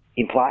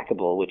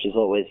implacable, which is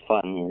always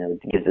fun. You know,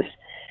 it gives us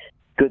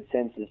good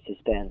sense of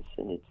suspense,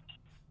 and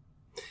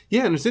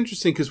and it's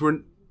interesting because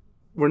we're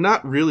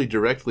not really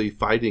directly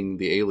fighting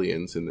the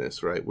aliens in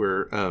this, right?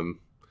 We're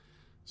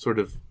sort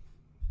of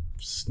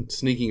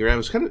sneaking around.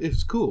 It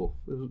was cool.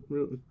 It was a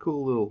really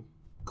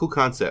cool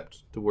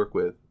concept to work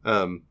with.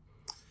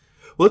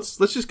 Let's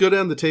just go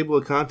down the table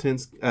of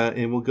contents,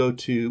 and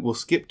we'll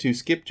skip to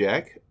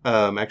Skipjack.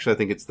 Actually, I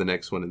think it's the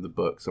next one in the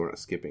book, so we're not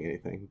skipping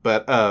anything.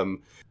 But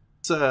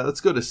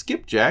let's go to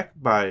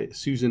Skipjack by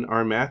Susan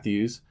R.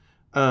 Matthews.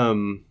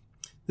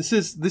 This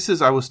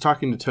is I was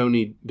talking to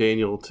Tony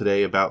Daniel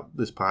today about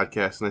this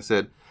podcast, and I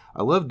said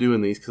I love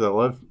doing these because I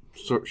love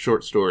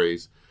short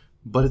stories,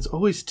 but it's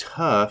always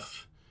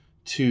tough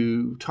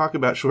to talk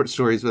about short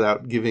stories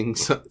without giving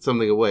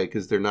something away,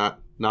 because they're not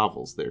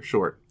novels, they're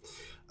short.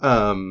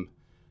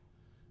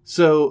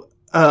 So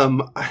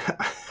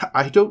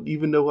I don't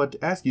even know what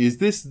to ask you. Is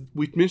this,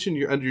 we mentioned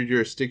your Under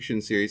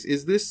Jurisdiction series.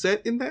 Is this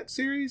set in that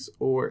series?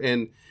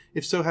 And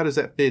if so, how does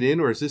that fit in?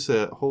 Or is this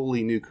a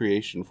wholly new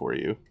creation for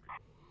you?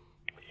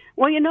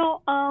 Well,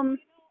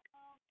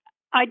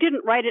 I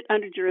didn't write it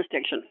under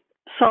jurisdiction.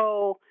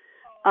 So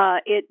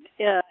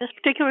this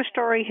particular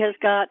story has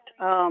got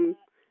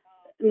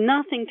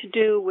nothing to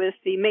do with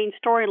the main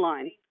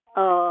storyline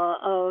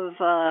of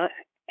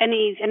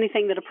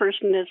anything that a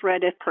person has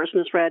read, if a person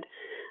has read,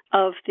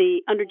 of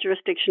the under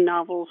jurisdiction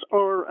novels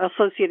or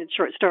associated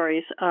short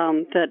stories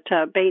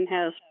that Baen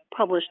has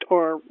published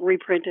or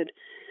reprinted.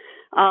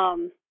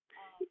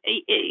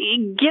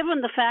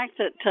 Given the fact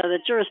that the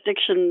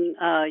jurisdiction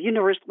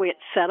universe, the way it's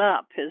set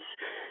up,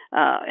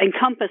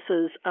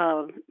 encompasses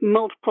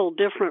multiple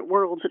different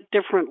worlds at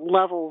different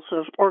levels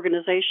of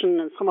organization,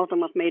 and some of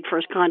them have made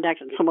first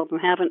contact and some of them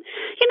haven't.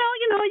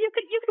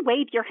 You could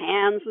wave your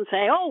hands and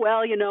say, oh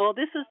well,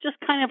 this is just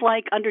kind of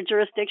like under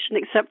jurisdiction,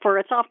 except for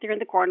it's off there in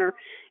the corner,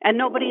 and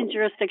nobody in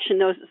jurisdiction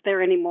knows it's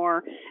there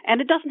anymore, and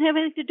it doesn't have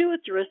anything to do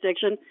with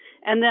jurisdiction.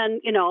 And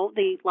then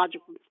the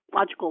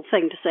logical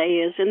thing to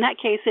say is, in that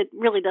case, it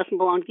really doesn't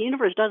belong to the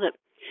universe, does it?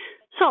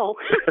 So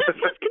this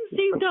was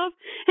conceived of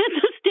as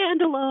a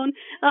standalone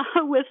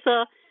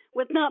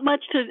with not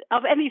much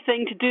of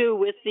anything to do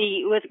with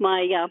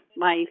my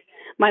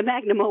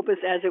magnum opus,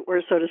 as it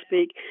were, so to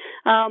speak.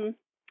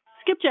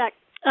 Skipjack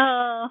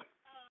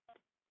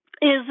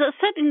is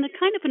set in the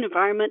kind of an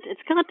environment.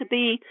 It's got to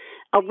be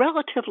a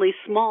relatively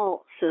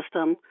small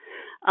system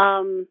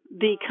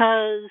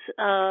because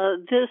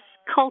this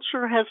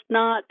culture has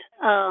not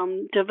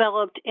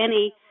developed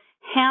any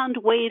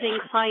hand-waving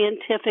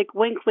scientific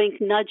wink-wink,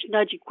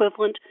 nudge-nudge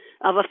equivalent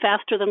of a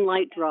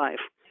faster-than-light drive.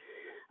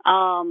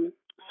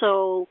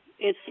 So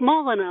it's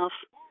small enough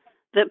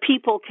that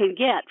people can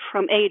get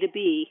from A to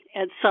B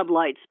at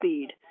sublight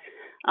speed.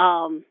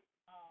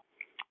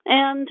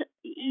 And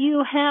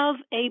you have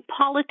a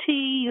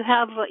polity, you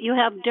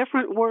have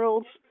different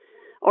worlds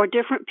or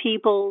different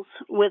peoples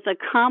with a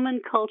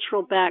common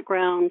cultural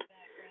background,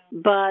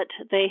 but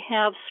they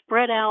have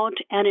spread out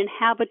and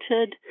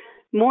inhabited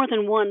more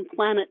than one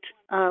planet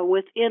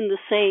within the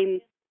same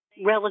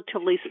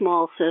relatively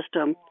small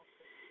system,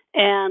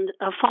 and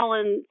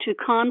fallen to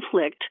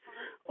conflict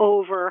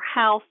over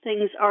how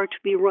things are to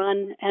be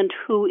run and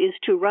who is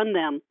to run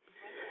them.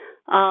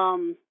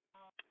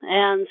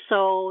 And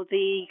so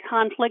the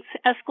conflicts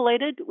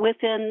escalated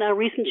within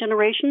recent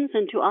generations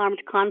into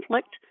armed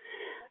conflict.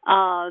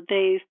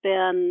 They've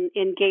been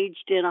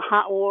engaged in a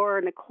hot war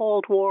and a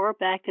cold war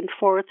back and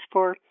forth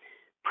for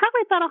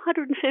probably about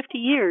 150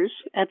 years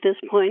at this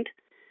point.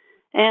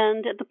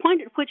 And at the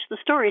point at which the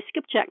story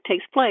Skipjack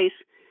takes place,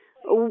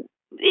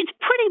 it's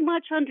pretty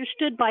much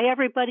understood by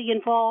everybody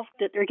involved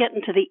that they're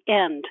getting to the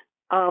end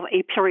of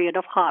a period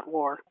of hot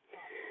war.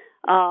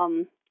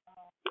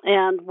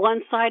 And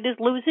one side is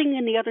losing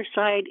and the other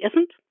side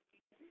isn't.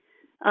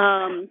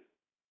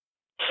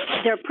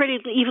 They're pretty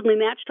evenly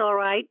matched, all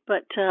right,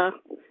 but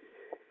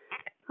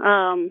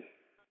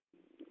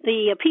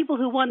the people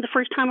who won the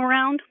first time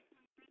around,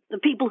 the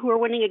people who are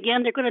winning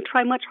again, they're going to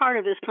try much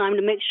harder this time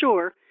to make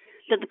sure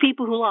that the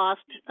people who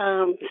lost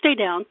stay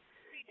down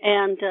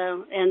and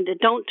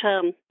don't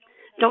come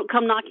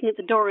knocking at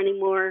the door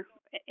anymore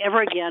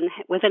ever again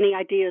with any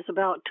ideas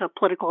about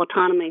political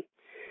autonomy.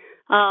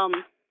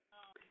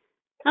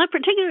 I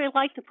particularly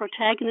like the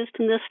protagonist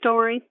in this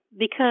story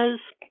because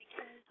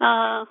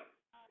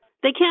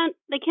they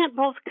can't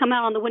both come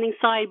out on the winning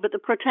side, but the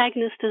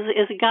protagonist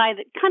is a guy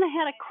that kind of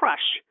had a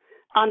crush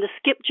on the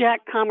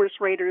Skipjack Commerce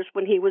Raiders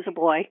when he was a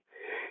boy.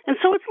 And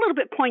so it's a little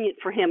bit poignant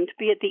for him to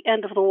be at the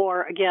end of the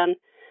war again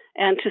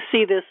and to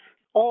see this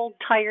old,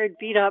 tired,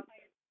 beat-up,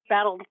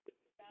 battled,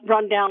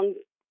 run-down,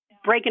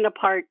 breaking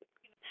apart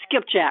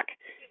Skipjack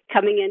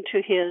coming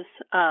into his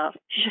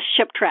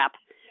ship trap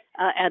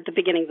at the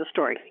beginning of the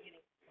story.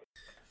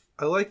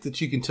 I like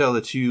that you can tell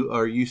that you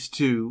are used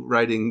to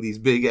writing these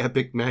big,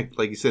 epic,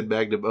 like you said,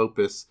 magnum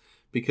opus,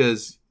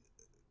 because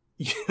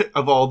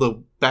of all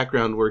the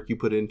background work you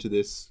put into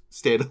this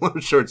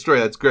standalone short story.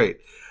 That's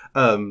great.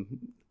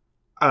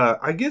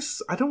 I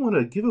guess I don't want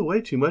to give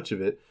away too much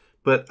of it,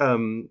 but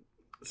do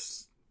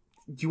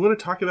you want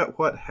to talk about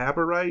what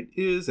Haberite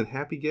is and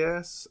Happy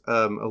Gas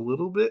a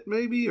little bit,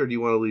 maybe? Or do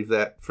you want to leave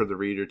that for the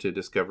reader to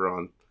discover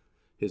on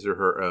his or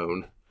her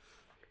own?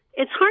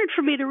 It's hard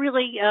for me to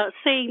really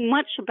say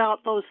much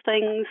about those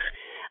things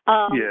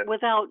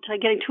without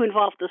getting too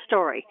involved in the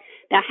story.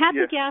 Now,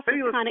 Happy Gas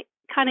is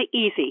kind of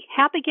easy.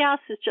 Happy Gas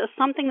is just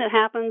something that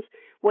happens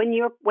when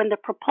the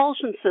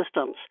propulsion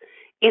systems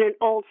in an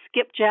old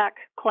Skipjack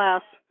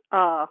class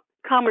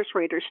commerce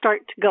raider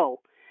start to go.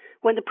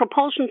 When the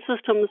propulsion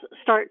systems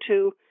start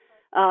to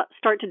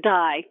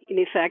die, in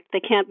effect,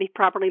 they can't be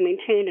properly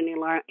maintained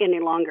any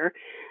longer.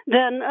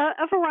 Then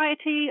a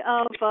variety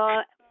of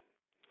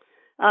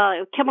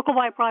chemical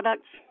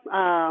byproducts,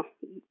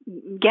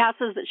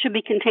 gases that should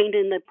be contained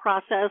in the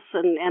process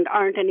and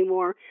aren't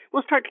anymore,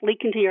 will start to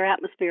leak into your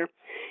atmosphere.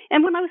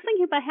 And when I was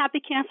thinking about Happy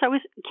Gas,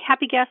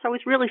 I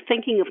was really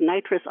thinking of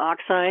nitrous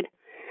oxide.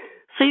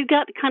 So you've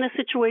got the kind of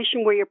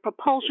situation where your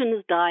propulsion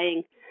is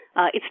dying.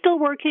 It's still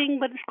working,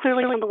 but it's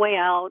clearly on the way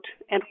out.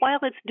 And while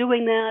it's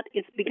doing that,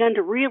 it's begun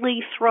to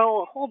really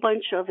throw a whole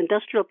bunch of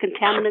industrial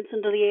contaminants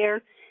into the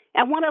air.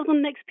 And one of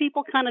them makes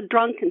people kind of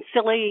drunk and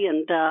silly,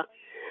 and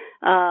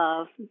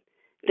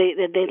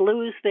they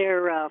lose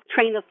their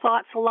train of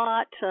thoughts a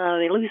lot.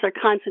 They lose their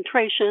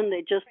concentration.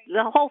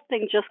 The whole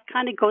thing just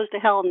kind of goes to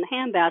hell in the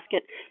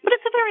handbasket. But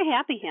it's a very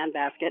happy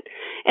handbasket.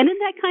 And in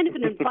that kind of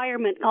an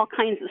environment, all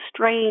kinds of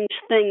strange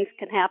things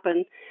can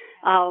happen.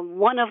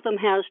 One of them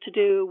has to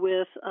do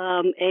with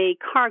a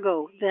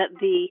cargo that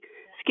the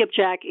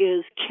skipjack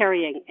is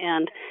carrying,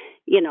 and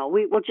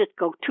we'll just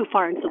go too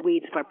far into the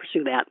weeds if I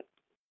pursue that.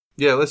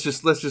 Yeah, let's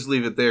just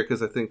leave it there,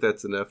 because I think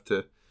that's enough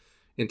to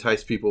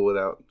entice people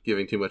without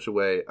giving too much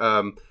away.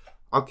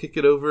 I'll kick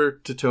it over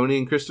to Tony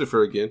and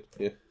Christopher again.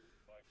 Yeah.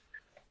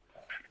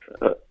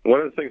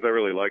 One of the things I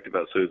really liked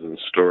about Susan's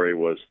story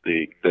was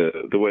the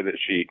way that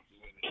she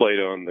played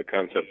on the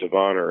concept of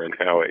honor and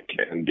how it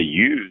can be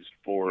used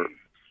for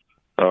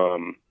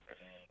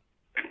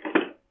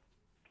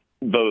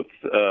both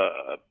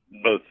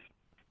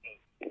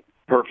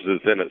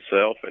purposes in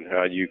itself, and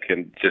how you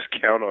can just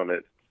count on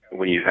it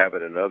when you have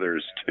it in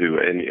others too,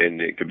 and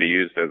it could be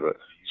used as a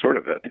sort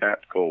of a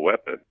tactical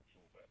weapon.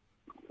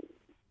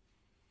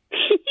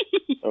 I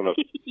don't know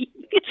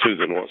if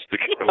Susan wants to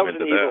go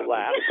into that.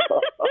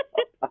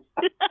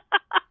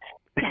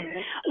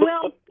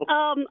 Well,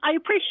 I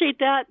appreciate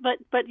that,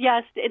 but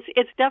yes,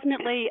 it's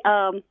definitely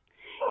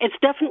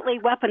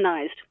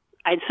weaponized,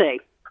 I'd say,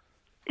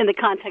 in the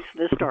context of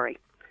this story.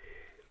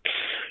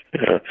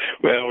 Yeah.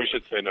 Well, we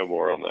should say no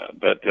more on that,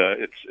 but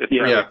it's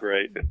really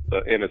great,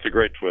 and it's a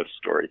great twist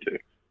story too.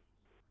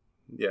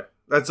 Yeah,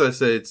 that's what I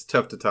say. It's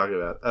tough to talk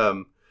about.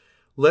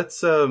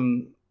 Let's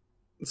go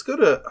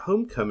to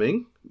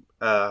Homecoming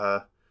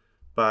by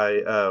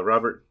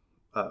Robert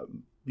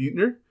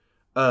Buettner.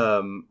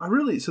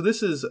 So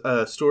this is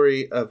a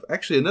story of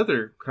actually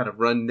another kind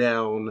of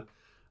rundown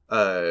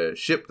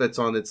ship that's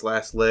on its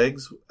last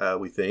legs,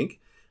 we think.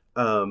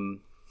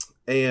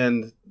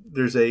 And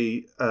there's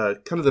a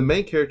kind of the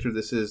main character of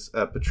this is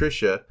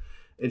Patricia,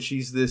 and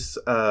she's this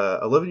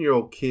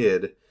 11-year-old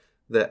kid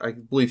that I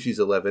believe she's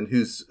 11,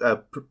 who's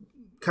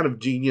kind of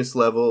genius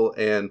level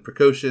and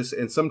precocious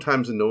and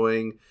sometimes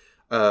annoying,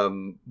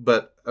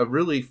 but a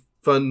really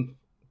fun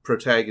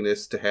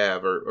protagonist to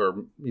have,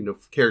 or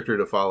character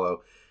to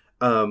follow.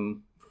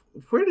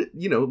 Where did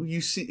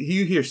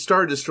you hear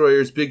Star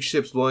Destroyers, big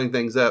ships blowing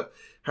things up?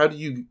 How do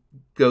you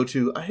go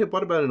to?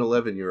 What about an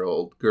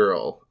 11-year-old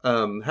girl?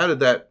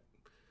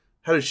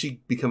 How did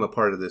she become a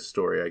part of this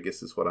story? I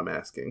guess is what I'm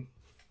asking.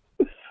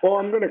 Well,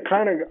 I'm going to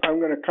kind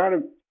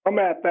of come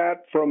at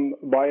that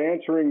by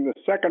answering the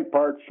second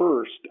part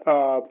first.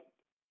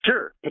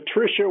 Sure.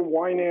 Patricia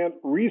Wynant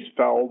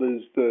Riesfeld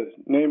is the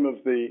name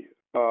of the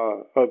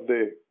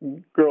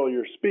girl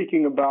you're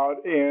speaking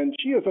about, and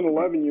she is an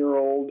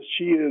 11-year-old.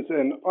 She is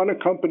an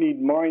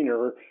unaccompanied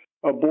minor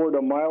aboard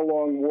a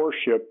mile-long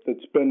warship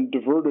that's been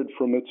diverted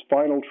from its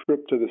final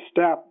trip to the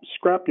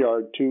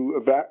scrapyard to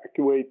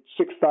evacuate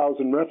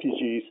 6,000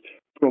 refugees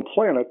from a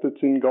planet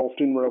that's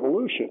engulfed in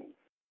revolution.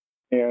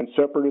 And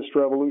separatist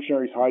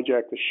revolutionaries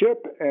hijack the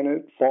ship, and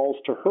it falls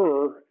to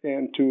her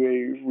and to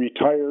a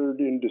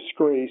retired in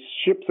disgrace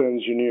ship's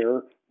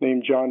engineer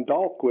named John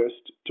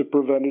Dahlquist to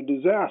prevent a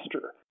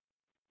disaster.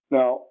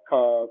 Now,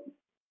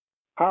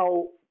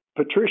 how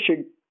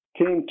Patricia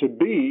came to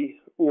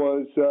be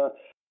was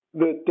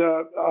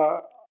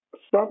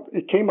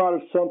it came out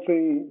of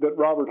something that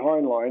Robert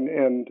Heinlein,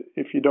 and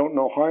if you don't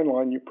know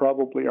Heinlein, you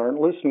probably aren't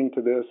listening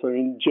to this. I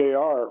mean,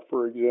 J.R.,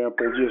 for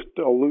example, just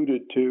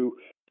alluded to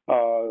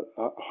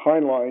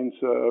Heinlein's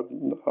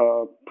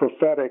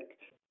prophetic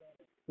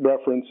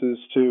references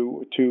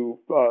to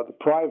the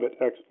private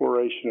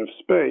exploration of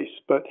space.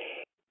 But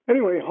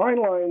anyway,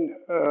 Heinlein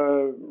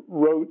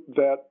wrote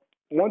that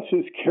once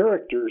his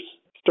characters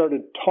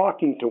started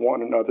talking to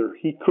one another,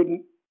 he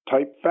couldn't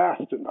type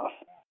fast enough.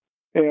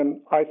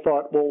 And I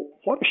thought, well,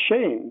 what a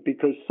shame,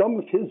 because some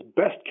of his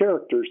best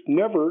characters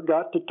never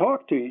got to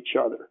talk to each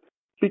other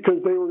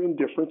because they were in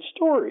different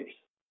stories.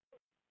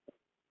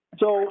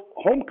 So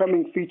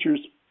Homecoming features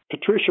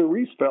Patricia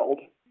Riesfeld,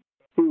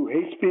 who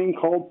hates being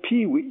called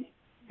Pee-wee,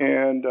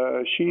 and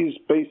she's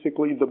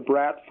basically the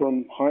brat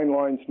from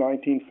Heinlein's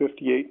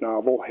 1958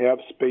 novel, Have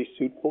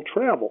Spacesuit Will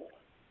Travel.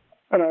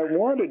 And I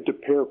wanted to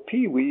pair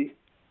Pee-wee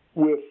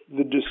with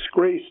the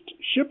disgraced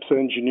ship's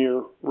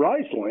engineer,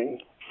 Riesling,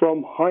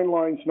 from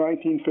Heinlein's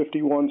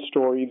 1951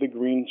 story, The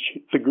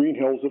Green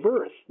Hills of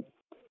Earth.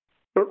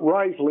 But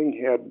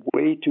Riesling had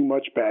way too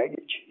much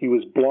baggage. He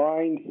was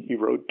blind, he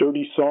wrote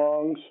dirty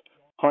songs,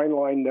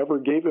 Heinlein never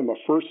gave him a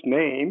first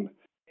name,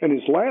 and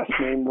his last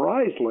name,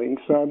 Riesling,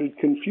 sounded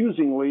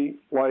confusingly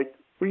like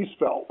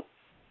Riesfeld.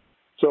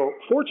 So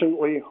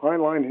fortunately,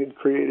 Heinlein had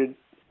created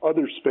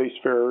other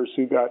spacefarers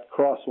who got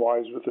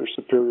crosswise with their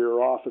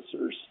superior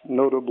officers,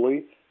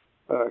 notably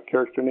a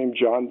character named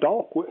John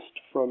Dahlquist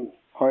from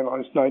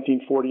Heinlein's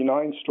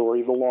 1949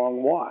 story, The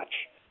Long Watch.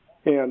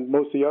 and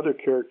most of the other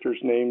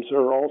characters' names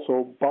are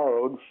also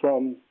borrowed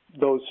from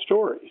those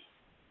stories.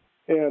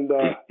 And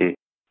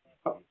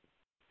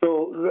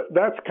so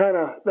that's kind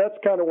of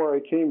where I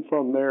came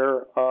from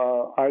there.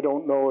 I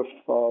don't know if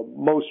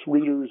most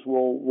readers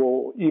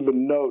will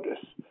even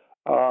notice,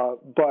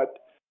 but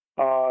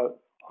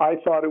I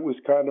thought it was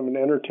kind of an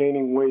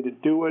entertaining way to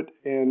do it,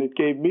 and it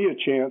gave me a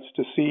chance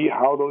to see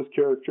how those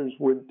characters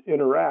would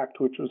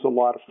interact, which was a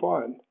lot of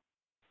fun.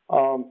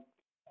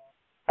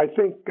 I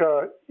think,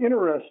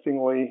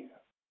 interestingly,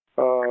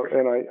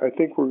 and I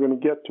think we're going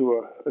to get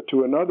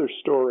to another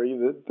story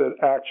that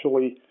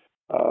actually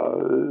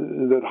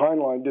that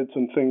Heinlein did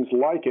some things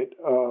like it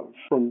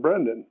from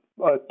Brendan.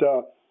 But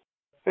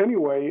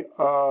anyway,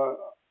 the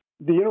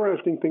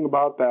interesting thing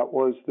about that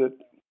was that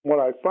what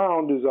I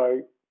found is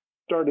I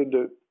started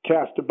to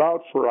cast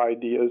about for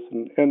ideas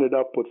and ended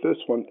up with this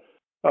one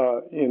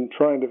in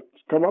trying to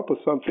come up with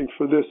something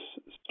for this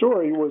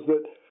story, was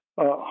that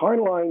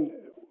Heinlein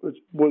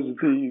was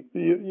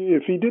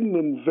if he didn't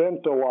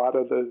invent a lot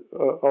of the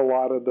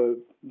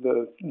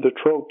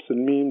tropes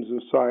and memes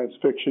of science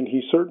fiction,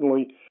 he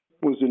certainly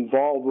was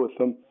involved with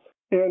them.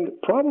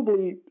 And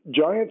probably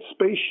giant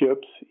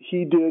spaceships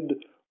he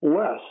did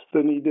less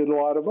than he did a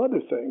lot of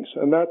other things,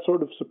 and that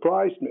sort of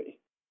surprised me.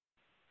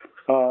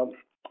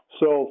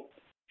 So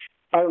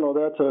I don't know.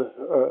 That's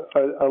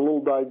a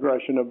little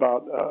digression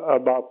about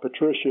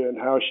Patricia and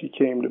how she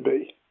came to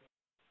be.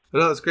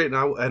 No, that's great,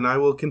 and I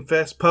will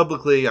confess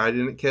publicly I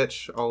didn't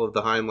catch all of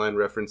the Heinlein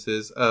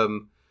references.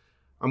 I'm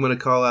going to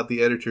call out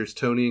the editors,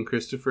 Tony and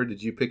Christopher.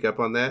 Did you pick up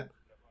on that?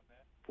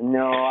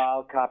 No,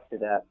 I'll cop to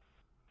that.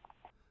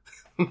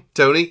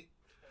 Tony?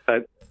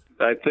 I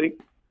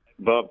think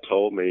Bob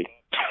told me.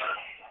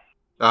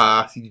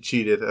 You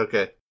cheated.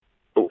 Okay.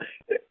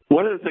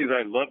 One of the things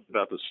I loved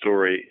about the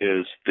story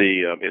is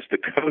the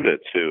coda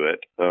to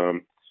it,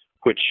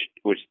 which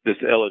this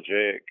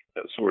elegiac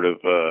sort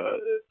of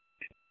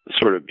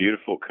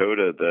beautiful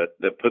coda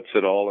that puts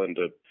it all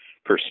into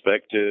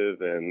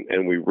perspective,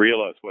 and we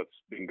realize what's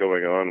been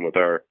going on with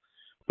our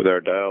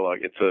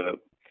dialogue.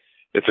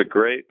 It's a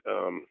great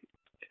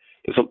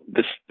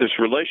this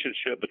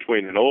relationship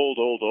between an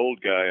old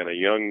guy and a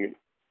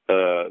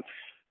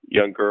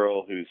young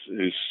girl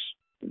who's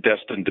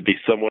destined to be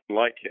someone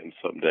like him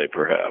someday,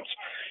 perhaps,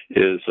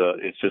 is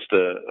it's just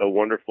a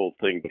wonderful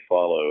thing to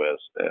follow.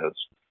 As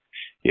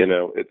you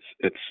know,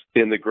 it's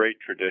in the great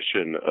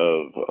tradition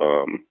of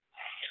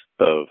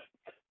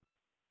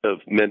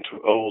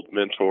old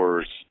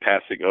mentors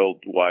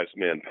old wise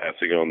men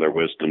passing on their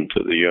wisdom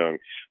to the young,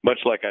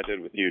 much like I did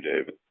with you,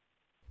 David.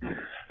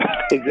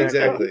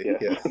 Exactly.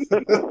 Yes.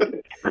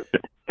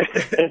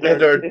 and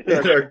are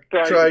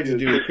trying to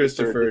do with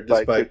Christopher,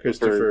 despite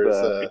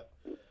Christopher's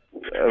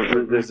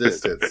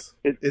resistance.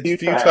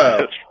 It's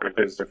futile,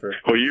 Christopher.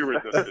 Well, you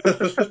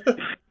resisted.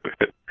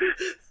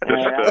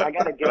 I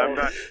gotta go. I'm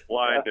not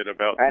blinded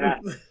about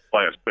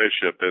fly a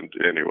spaceship, and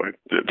anyway.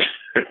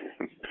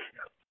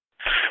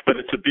 But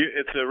it's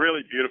a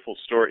really beautiful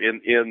story.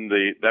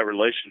 That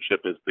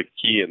relationship is the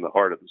key in the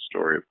heart of the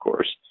story, of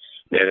course,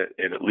 and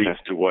it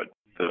leads to what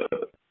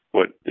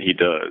he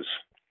does.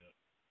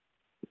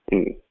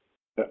 And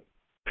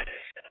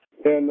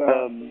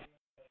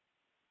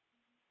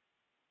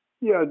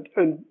yeah,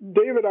 and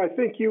David, I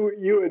think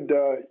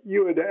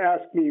you had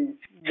asked me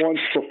once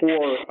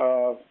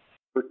before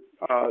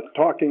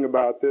talking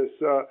about this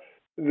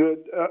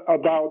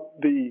about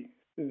the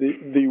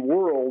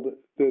world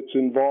that's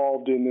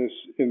involved in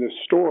this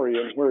story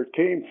and where it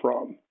came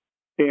from,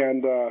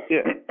 and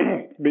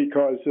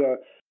because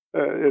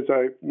as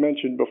I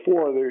mentioned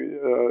before, a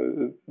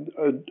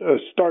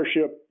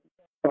starship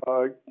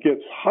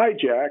gets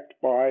hijacked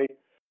by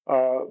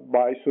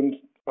some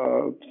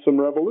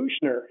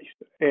revolutionaries,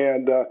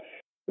 and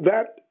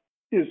that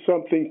is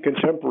something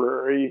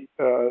contemporary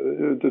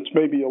that's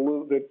maybe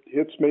that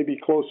hits maybe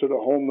closer to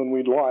home than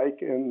we'd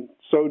like, and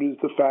so does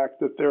the fact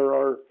that there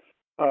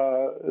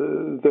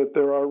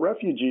are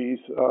refugees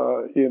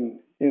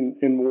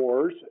in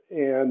wars,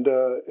 and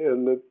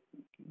that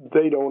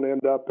they don't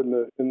end up in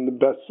the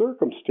best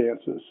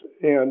circumstances.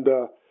 And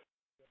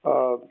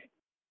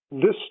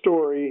this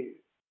story,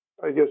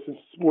 I guess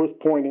it's worth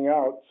pointing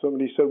out.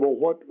 Somebody said,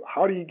 "Well,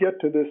 how do you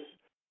get to this?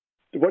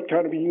 What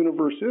kind of a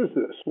universe is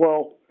this?"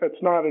 Well, that's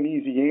not an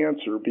easy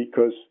answer,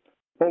 because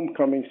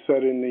Homecoming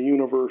set in the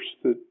universe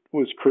that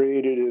was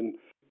created in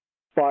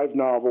 5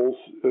 novels,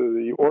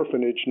 the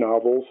Orphanage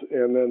novels,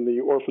 and then the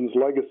Orphan's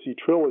Legacy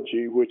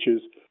trilogy, which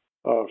is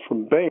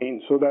from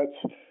Baen. So that's,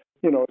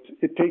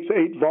 it takes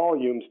 8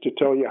 volumes to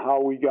tell you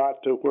how we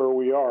got to where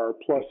we are,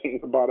 plus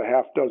about a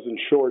half dozen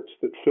shorts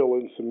that fill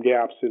in some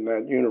gaps in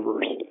that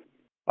universe.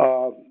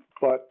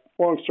 But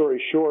long story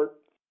short,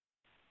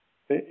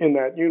 in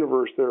that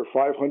universe, there are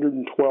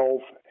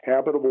 512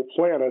 habitable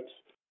planets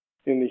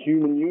in the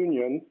human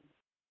union.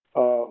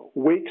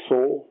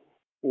 Wakesel,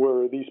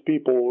 where these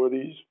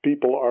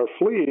people are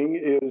fleeing,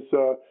 is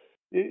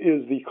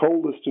the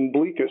coldest and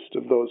bleakest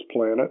of those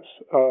planets.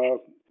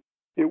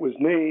 It was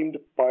named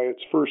by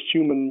its first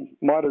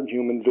modern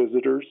human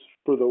visitors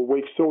for the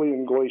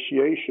Wakesilian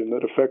glaciation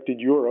that affected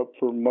Europe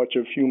for much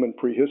of human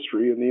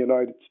prehistory. In the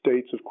United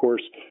States, of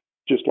course,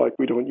 just like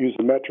we don't use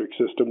the metric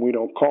system, we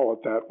don't call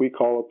it that. We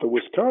call it the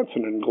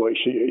Wisconsin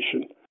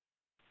glaciation.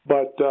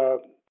 But the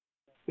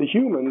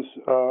humans,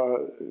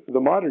 the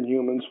modern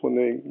humans, when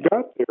they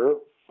got there,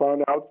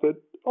 found out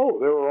that,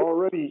 there were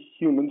already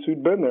humans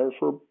who'd been there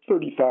for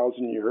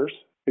 30,000 years.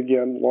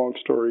 Again, long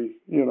story,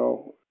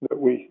 that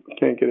we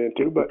can't get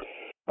into, but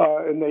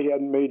and they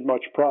hadn't made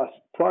much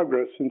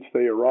progress since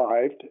they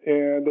arrived,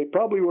 and they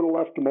probably would have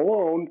left them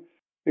alone,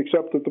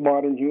 except that the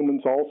modern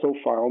humans also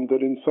found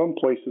that in some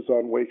places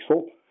on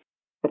Wakesel,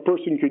 a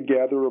person could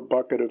gather a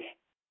bucket of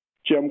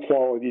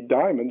gem-quality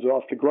diamonds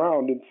off the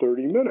ground in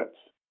 30 minutes.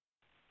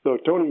 So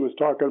Tony was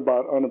talking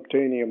about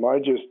unobtainium. I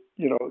just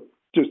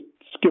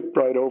skipped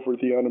right over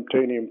the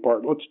unobtainium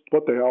part. What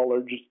the hell?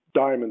 They're just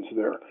diamonds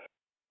there.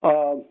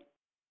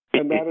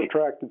 And that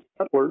attracted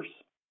settlers,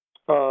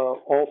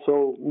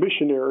 also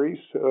missionaries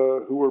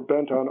who were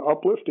bent on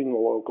uplifting the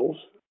locals.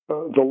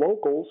 The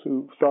locals,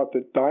 who thought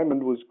that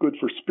diamond was good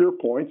for spear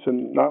points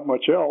and not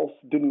much else,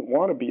 didn't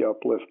want to be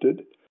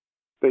uplifted.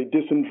 They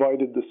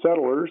disinvited the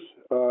settlers.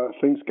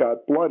 Things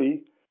got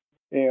bloody,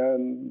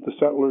 and the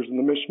settlers and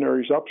the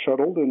missionaries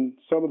upshuttled, and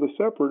some of the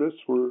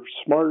separatists were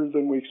smarter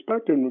than we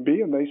expected them to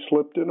be, and they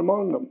slipped in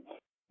among them.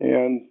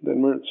 And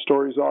then the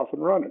story's off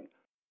and running.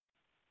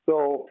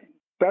 So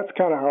that's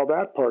kind of how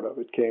that part of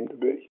it came to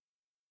be.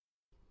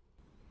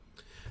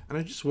 And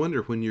I just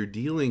wonder, when you're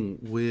dealing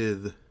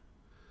with,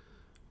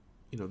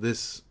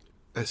 this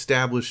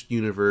established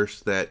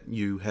universe that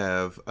you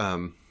have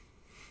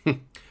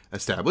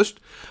established,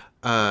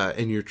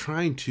 and you're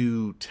trying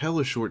to tell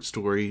a short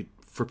story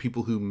for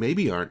people who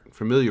maybe aren't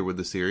familiar with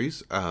the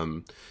series.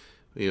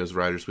 As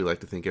writers, we like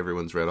to think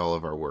everyone's read all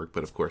of our work,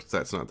 but of course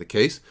that's not the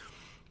case.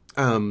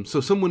 So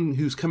someone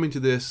who's coming to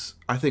this,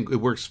 I think it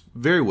works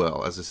very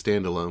well as a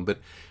standalone, but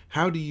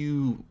how do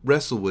you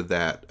wrestle with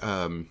that?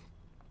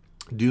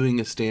 Doing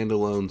a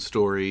standalone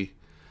story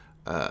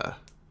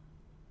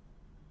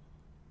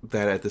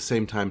that at the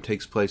same time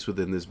takes place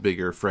within this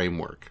bigger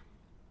framework?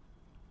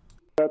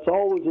 That's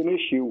always an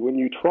issue when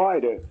you try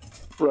to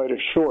write a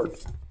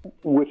short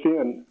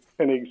within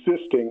an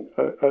existing,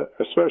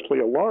 especially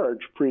a large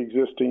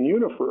pre-existing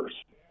universe.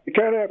 You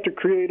kind of have to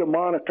create a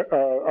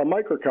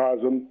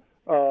microcosm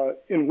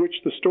in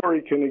which the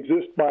story can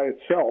exist by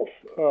itself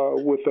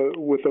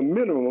with a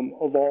minimum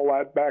of all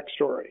that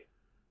backstory.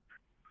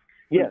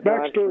 Yeah,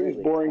 backstory is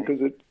boring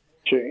because it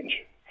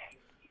change.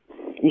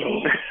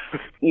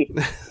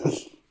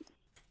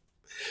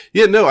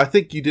 Yeah, no, I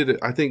think you did it.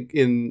 I think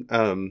in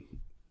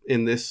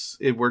this,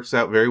 it works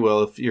out very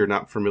well. If you're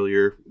not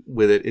familiar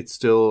with it, it's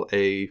still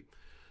a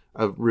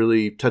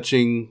really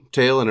touching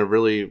tale and a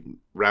really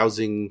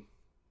rousing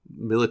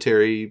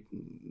military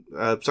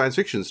science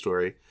fiction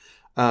story.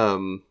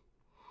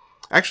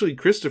 Actually,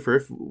 Christopher,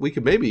 if we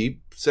could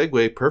maybe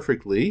segue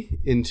perfectly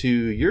into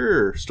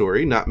your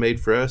story, Not Made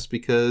for Us,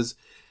 because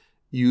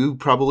you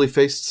probably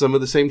faced some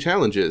of the same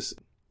challenges.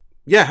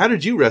 Yeah, how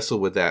did you wrestle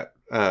with that,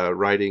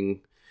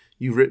 writing?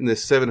 You've written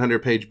this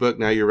 700-page book,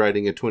 now you're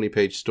writing a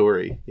 20-page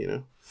story,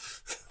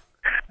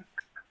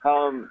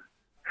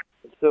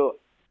 So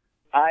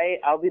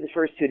I'll be the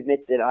first to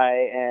admit that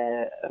I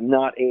am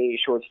not a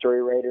short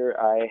story writer.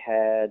 I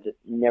had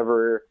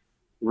never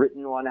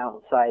written one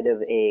outside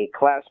of a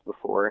class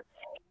before.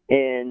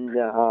 And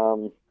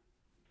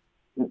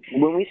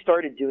when we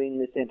started doing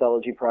this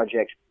anthology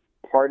project,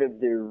 part of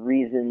the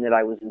reason that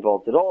I was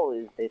involved at all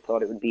is they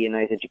thought it would be a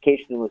nice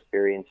educational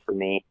experience for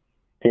me,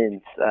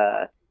 since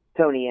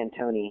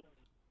Tony,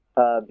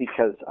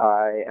 because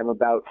I am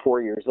about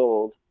 4 years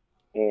old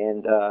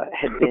and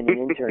had been an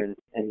intern.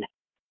 And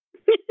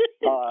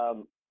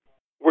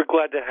we're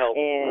glad to help.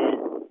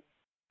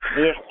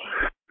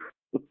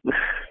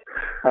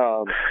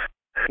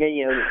 And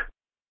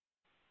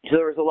so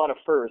there was a lot of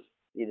firsts.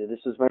 This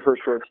was my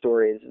first short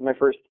story. This is my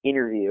first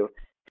interview.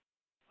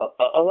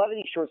 A lot of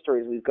these short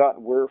stories we've got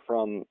were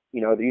from,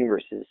 other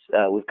universes.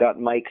 We've got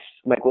Mike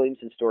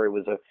Williamson's story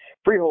was a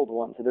freehold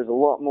one, so there's a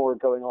lot more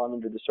going on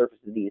under the surface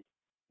of these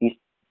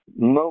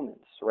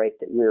moments, right,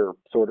 that we're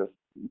sort of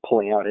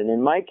pulling out. And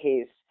in my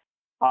case,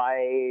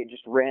 I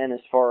just ran as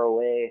far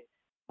away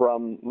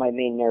from my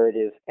main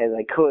narrative as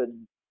I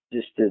could,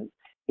 just to,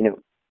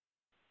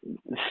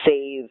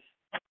 save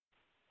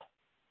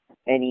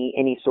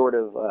any sort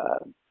of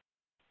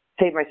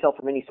save myself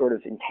from any sort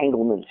of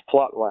entanglements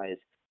plot-wise.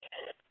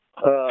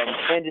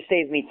 And to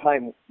save me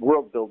time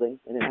world building,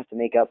 and didn't have to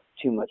make up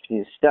too much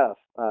new stuff.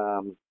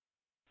 And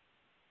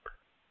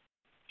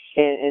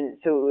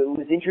so it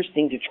was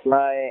interesting to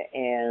try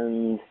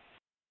and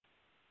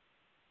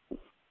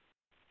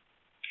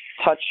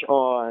touch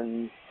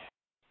on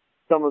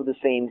some of the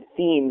same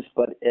themes,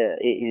 but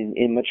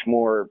in much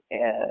more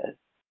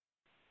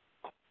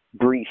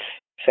brief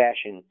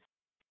fashion.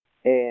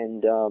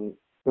 And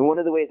one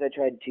of the ways I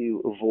tried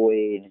to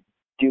avoid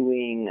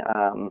doing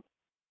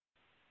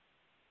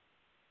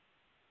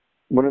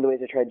one of the ways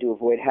I tried to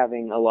avoid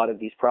having a lot of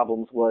these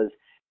problems was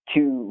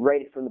to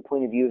write it from the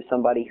point of view of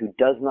somebody who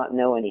does not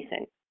know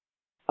anything.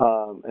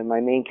 And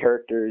my main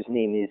character's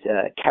name is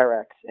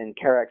Carax, and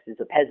Carax is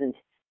a peasant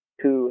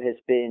who has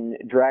been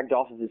dragged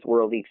off of his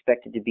world. He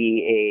expected to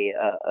be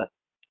a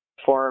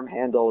farm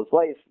hand all his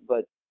life,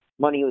 but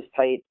money was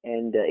tight,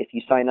 and if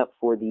you sign up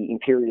for the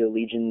Imperial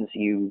Legions,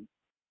 you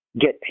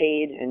get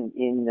paid, and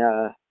in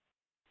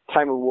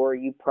time of war,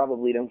 you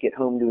probably don't get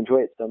home to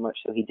enjoy it so much,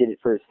 so he did it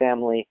for his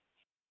family.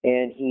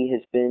 And he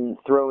has been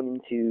thrown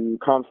into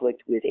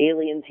conflict with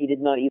aliens he did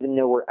not even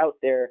know were out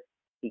there,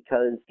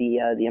 because the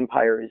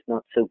Empire is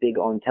not so big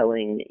on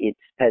telling its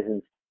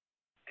peasants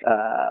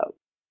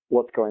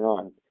what's going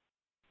on.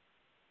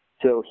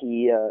 So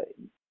he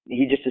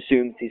just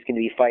assumes he's going to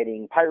be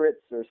fighting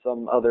pirates or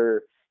some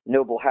other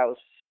noble house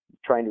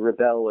trying to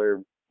rebel,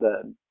 or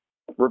the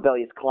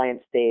rebellious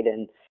client state.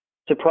 And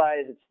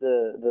surprise, it's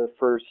the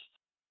first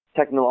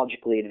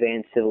technologically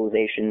advanced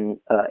civilization,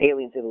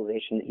 alien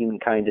civilization that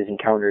humankind has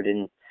encountered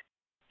in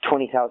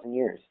 20,000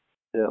 years.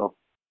 So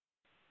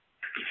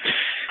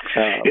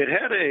it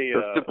had a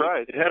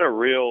surprise. It had a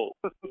real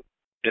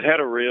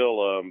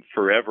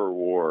Forever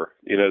War.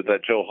 You know,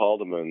 that Joe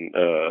Haldeman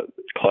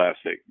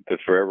classic, the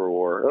Forever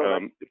War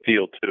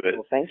feel to it.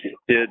 Well, thank you.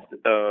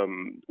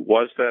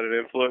 Was that an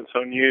influence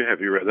on you?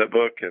 Have you read that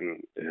book?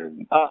 And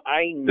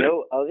I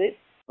know of it,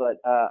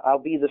 but I'll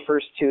be the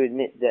first to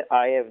admit that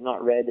I have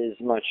not read as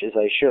much as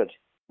I should.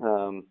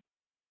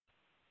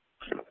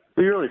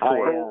 You're really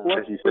cool.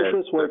 Let's put it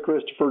this way,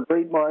 Christopher.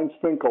 Great minds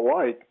think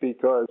alike,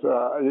 because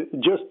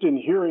just in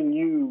hearing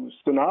you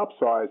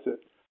synopsize it,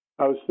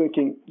 I was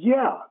thinking,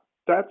 yeah,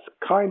 that's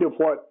kind of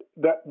what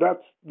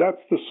that's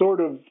the sort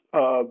of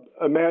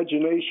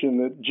imagination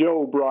that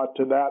Joe brought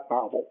to that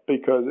novel,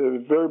 because it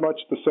was very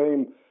much the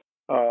same,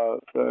 a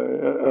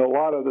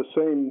lot of the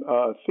same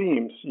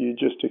themes you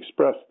just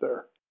expressed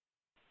there.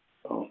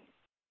 So,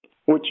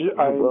 which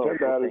I intend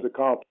that as a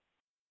compliment,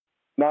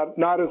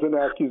 not as an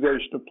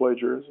accusation of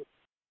plagiarism.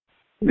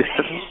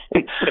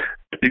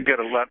 You've got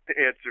a lot to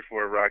answer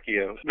for,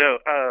 Ruocchio. No,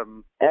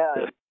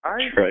 that's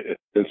right.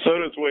 And so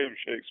does William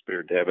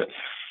Shakespeare, damn it.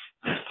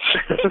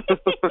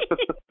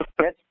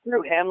 That's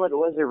true. Hamlet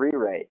was a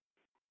rewrite.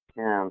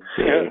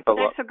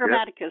 Extra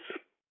Grammaticus.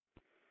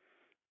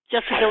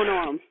 Just to don't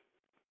know him.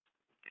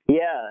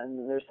 Yeah,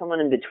 and there's someone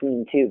in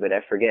between too, but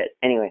I forget.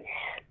 Anyway.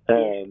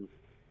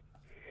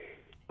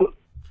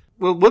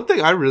 Well, one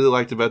thing I really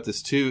liked about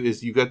this too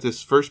is you got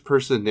this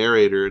first-person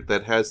narrator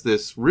that has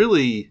this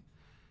really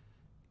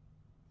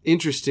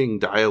interesting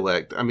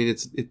dialect. I mean,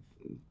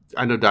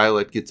 I know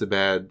dialect gets a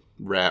bad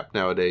rap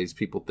nowadays.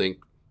 People think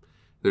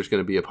there's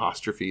going to be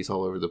apostrophes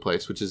all over the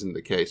place, which isn't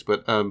the case.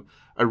 But I'm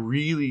a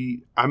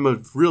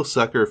real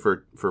sucker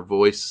for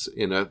voice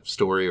in a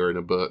story or in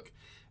a book,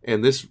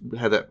 and this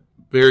had that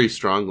very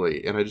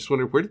strongly. And I just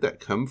wondered, where did that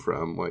come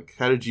from? Like,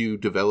 how did you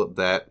develop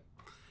that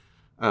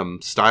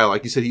style?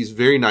 Like you said, he's a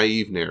very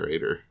naive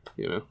narrator,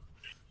 you know?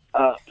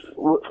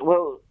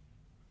 Well,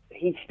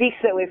 he speaks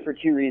that way for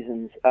two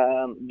reasons.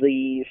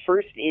 The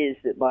first is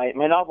that my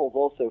novel is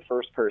also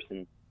first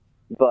person,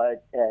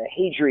 but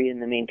Hadrian,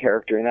 the main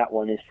character in that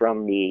one, is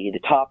from the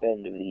top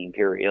end of the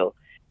Imperial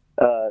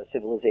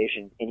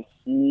civilization, and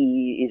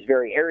he is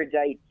very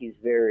erudite. He's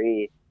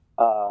very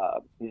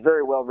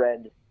well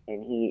read,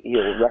 and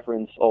he'll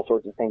reference all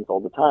sorts of things all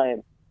the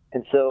time.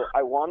 And so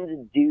I wanted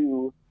to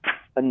do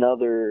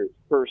another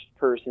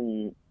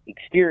first-person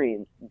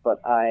experience, but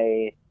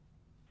I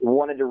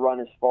wanted to run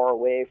as far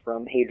away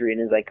from Hadrian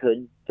as I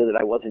could, so that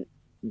I wasn't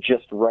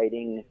just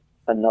writing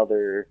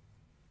another,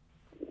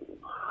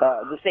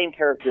 the same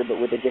character but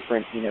with a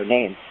different,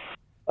 name.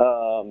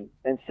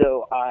 And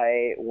so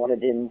I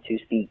wanted him to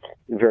speak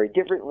very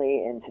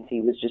differently, and since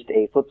he was just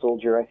a foot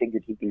soldier, I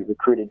figured he'd be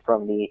recruited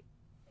from the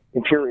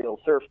Imperial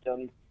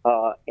serfdom.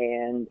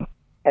 And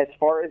as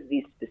far as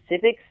the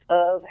specifics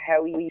of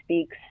how he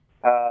speaks,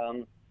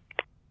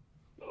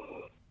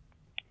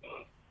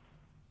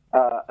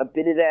 a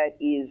bit of that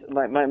is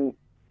my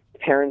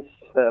parents,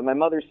 my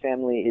mother's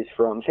family is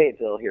from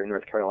Fayetteville here in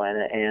North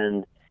Carolina,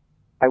 and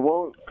I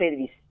won't say that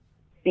he's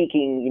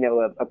speaking,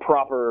 a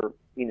proper,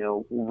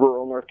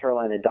 rural North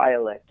Carolina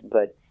dialect,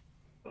 but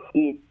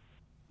it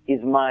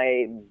is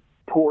my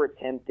poor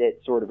attempt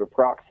at sort of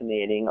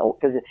approximating,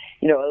 because,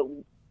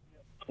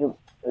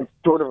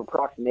 sort of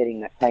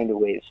approximating that kind of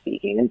way of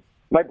speaking. And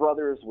my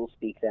brothers will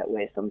speak that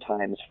way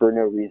sometimes for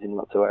no reason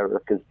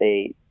whatsoever, because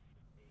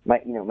my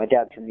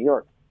dad's from New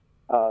York,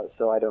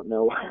 so I don't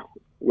know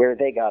where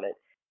they got it.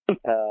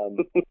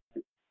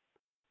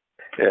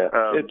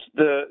 It's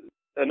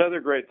another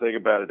great thing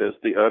about it is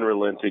the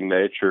unrelenting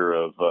nature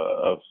of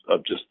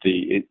just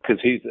because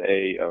he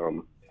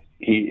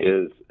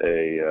is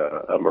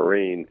a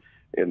Marine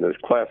in this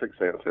classic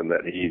sense, in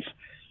that he's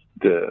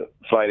the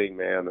fighting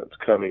man that's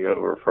coming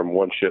over from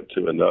one ship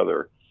to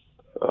another,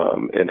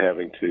 and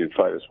having to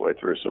fight his way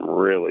through some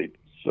really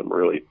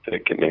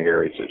thick and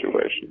hairy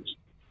situations.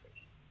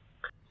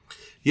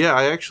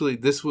 Yeah,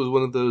 this was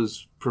one of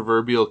those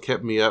proverbial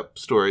kept me up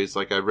stories.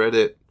 Like, I read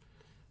it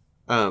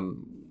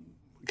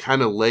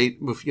kind of late,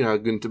 I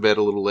went to bed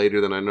a little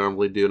later than I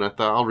normally do, and I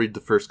thought I'll read the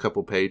first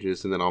couple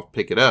pages and then I'll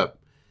pick it up.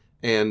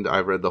 And I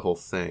read the whole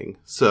thing.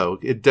 So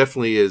it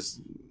definitely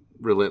is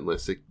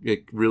relentless.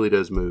 It really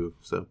does move.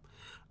 So,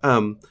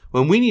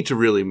 when we need to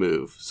really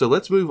move. So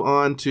let's move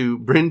on to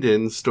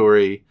Brendan's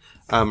story.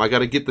 I got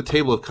to get the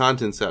table of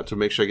contents out to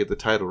make sure I get the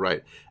title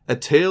right. A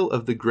Tale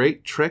of the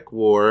Great Trek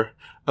War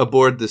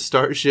Aboard the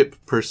Starship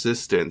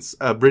Persistence.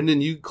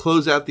 Brendan, you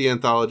close out the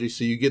anthology,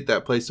 so you get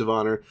that place of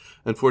honor.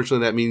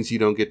 Unfortunately, that means you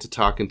don't get to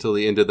talk until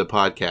the end of the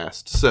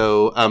podcast.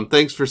 So,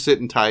 thanks for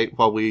sitting tight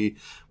while we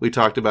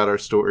talked about our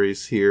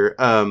stories here.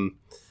 You've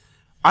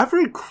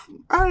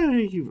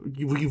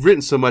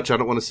written so much. I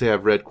don't want to say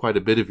I've read quite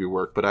a bit of your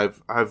work, but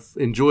I've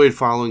enjoyed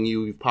following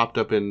you. You've popped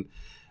up in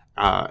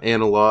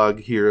analog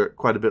here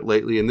quite a bit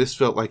lately, and this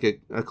felt like a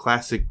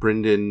classic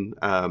Brendan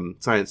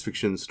science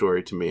fiction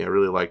story to me. I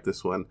really like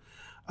this one.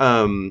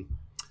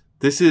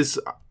 This is,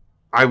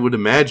 I would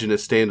imagine, a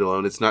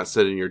standalone. It's not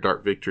set in your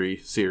Dark Victory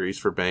series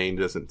for Baen.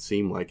 Doesn't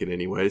seem like it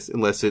anyways,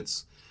 unless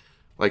it's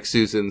like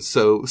Susan's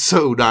so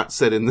not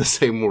set in the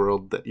same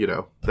world that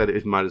that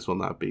it might as well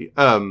not be.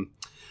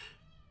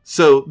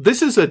 So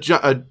this is So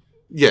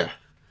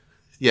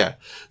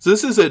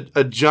this is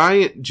a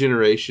giant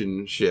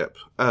generation ship.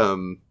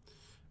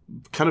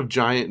 Kind of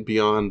giant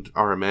beyond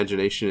our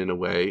imagination in a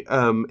way.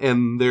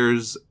 And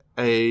there's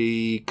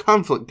a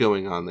conflict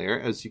going on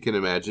there, as you can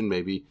imagine.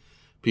 Maybe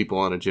people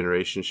on a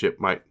generation ship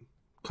might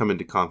come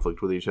into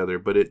conflict with each other,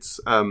 but it's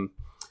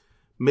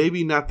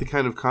maybe not the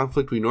kind of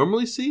conflict we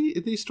normally see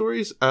in these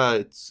stories.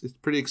 It's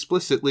pretty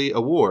explicitly a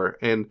war,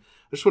 and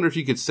I just wonder if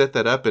you could set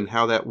that up and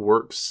how that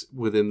works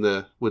within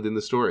the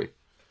story.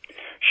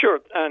 Sure,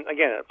 and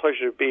again, a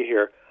pleasure to be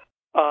here.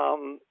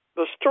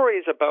 The story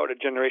is about a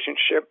generation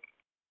ship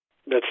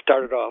that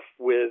started off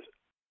with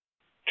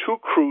two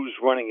crews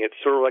running it,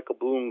 sort of like a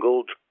blue and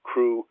gold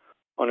crew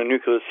on a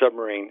nuclear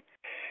submarine.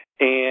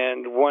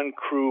 And one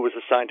crew was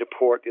assigned to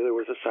port, the other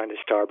was assigned to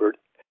starboard.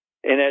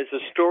 And as the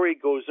story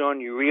goes on,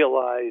 you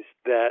realize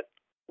that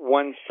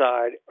one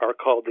side are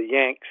called the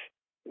Yanks,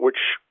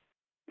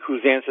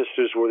 whose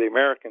ancestors were the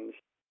Americans,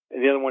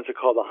 and the other ones are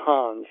called the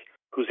Hans,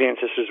 whose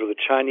ancestors were the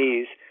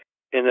Chinese,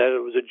 and that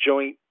it was a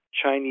joint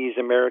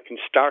Chinese-American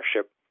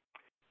starship.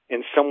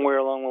 And somewhere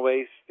along the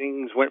way,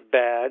 things went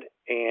bad,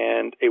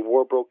 and a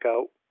war broke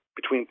out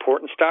between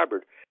port and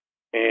starboard.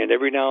 And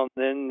every now and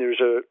then,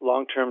 there's a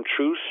long-term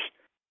truce,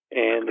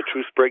 and the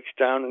truce breaks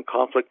down, and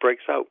conflict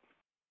breaks out.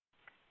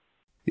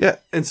 Yeah,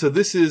 and so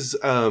this is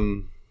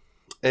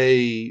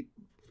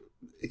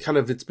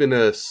it's been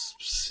a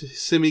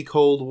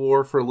semi-cold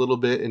war for a little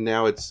bit, and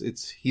now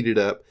it's heated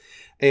up.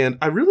 And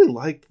I really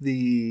liked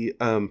the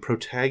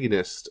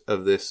protagonist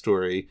of this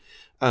story.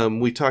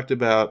 We talked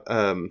about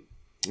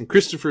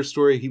Christopher's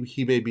story.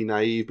 He may be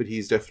naive, but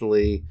he's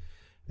definitely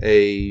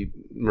a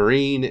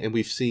Marine, and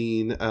we've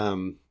seen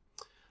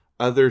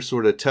other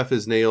sort of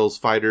tough-as-nails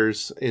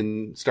fighters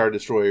in Star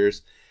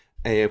Destroyers,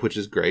 which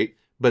is great.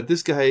 But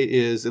this guy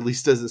at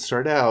least doesn't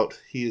start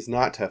out, he is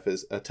not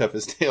a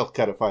tough-as-nail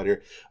kind of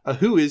fighter.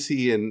 Who is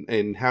he,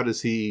 and how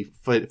does he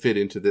fit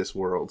into this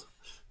world?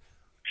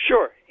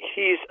 Sure.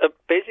 He's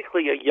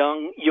basically a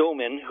young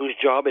yeoman whose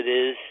job it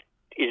is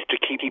to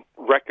keep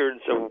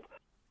records of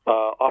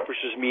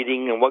officers'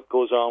 meeting and what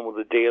goes on with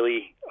the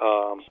daily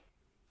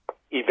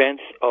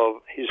events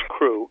of his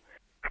crew.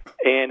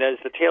 And as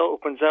the tale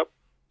opens up,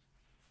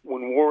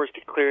 when war is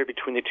declared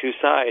between the two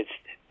sides,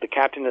 the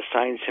captain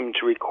assigns him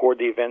to record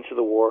the events of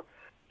the war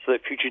so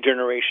that future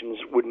generations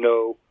would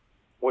know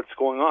what's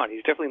going on.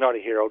 He's definitely not a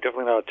hero,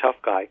 definitely not a tough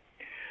guy.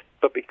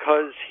 But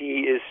because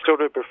he is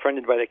sort of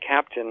befriended by the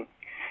captain,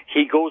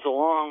 he goes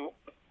along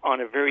on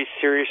a very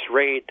serious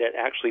raid that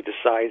actually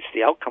decides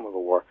the outcome of the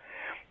war.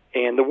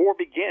 And the war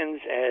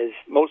begins, as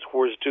most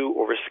wars do,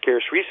 over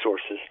scarce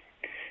resources.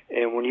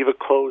 And when you have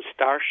a closed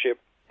starship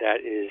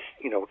that is,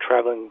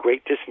 traveling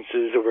great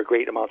distances over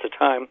great amounts of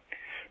time,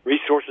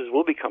 resources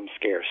will become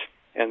scarce.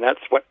 And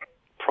that's what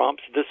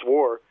prompts this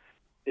war,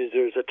 is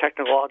there's a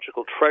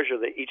technological treasure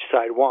that each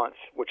side wants,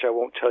 which I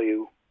won't tell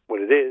you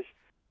what it is,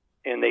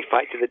 and they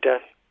fight to the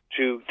death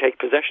to take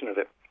possession of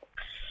it.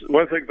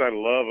 One of the things I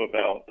love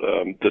about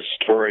this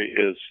story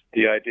is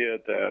the idea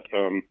that,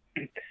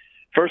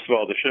 first of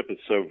all, the ship is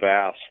so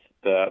vast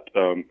that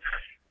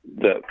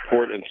that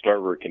port and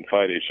starboard can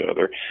fight each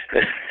other.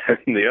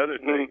 And the other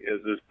thing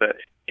is that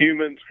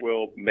humans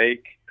will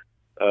make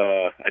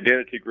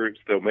identity groups,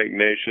 they'll make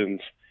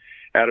nations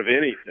out of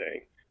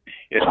anything.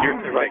 And here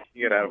they're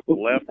making it out of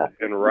left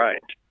and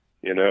right.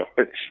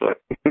 It's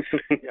like,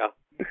 yeah.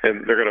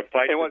 And they're going to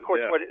fight. And of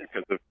course,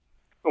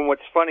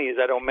 what's funny is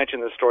I don't mention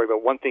the story,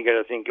 but one thing you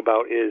got to think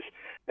about is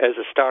as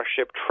a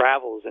starship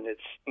travels in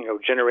its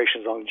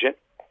generations-long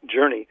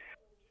journey,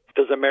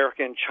 does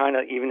America and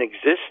China even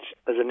exist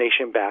as a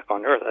nation back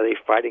on Earth? Are they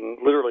fighting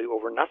literally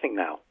over nothing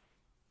now?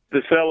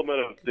 This element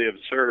of the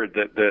absurd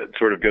that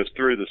sort of goes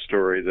through the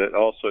story that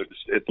also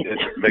it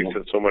makes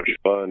it so much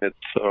fun. It's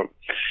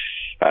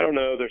I don't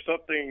know. There's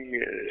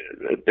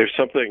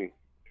something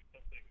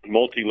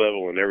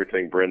multi-level in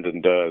everything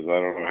Brendan does. I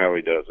don't know how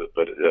he does it,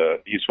 but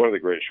he's one of the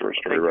great short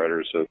story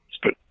writers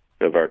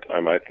of our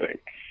time, I think.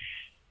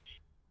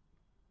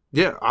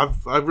 Yeah,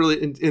 I've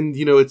really, and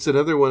it's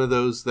another one of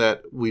those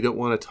that we don't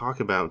want to talk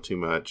about too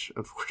much,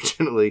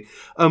 unfortunately.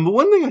 But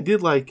one thing I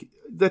did like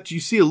that you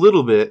see a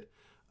little bit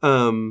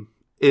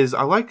is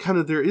I like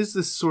there is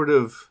this sort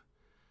of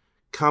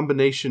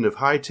combination of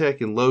high tech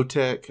and low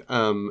tech.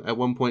 At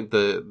one point,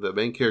 the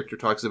main character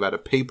talks about a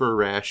paper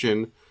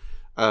ration,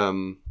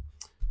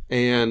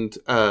 and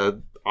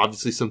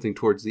obviously something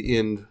towards the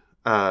end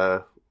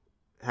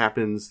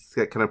happens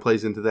that kind of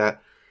plays into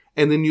that.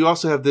 And then you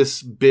also have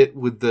this bit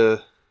with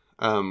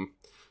some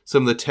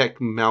of the tech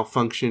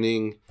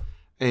malfunctioning,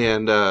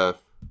 and I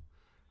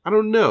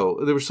don't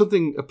know. There was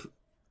something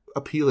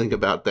appealing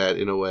about that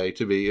in a way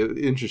to me.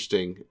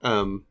 Interesting.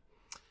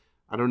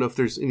 I don't know if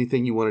there's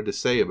anything you wanted to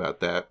say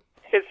about that.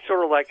 It's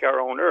sort of like our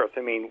own Earth.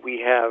 I mean, we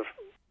have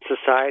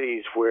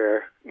societies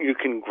where you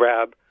can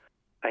grab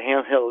a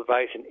handheld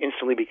device and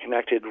instantly be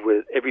connected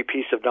with every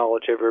piece of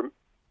knowledge ever,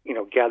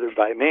 gathered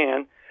by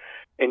man,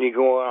 and you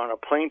go on a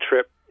plane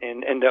trip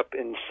and end up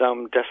in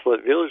some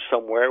desolate village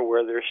somewhere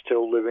where they're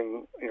still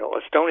living,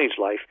 a Stone Age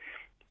life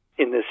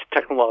in this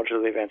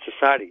technologically advanced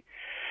society.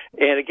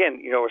 And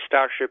again, a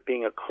starship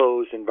being a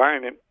closed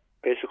environment,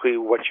 basically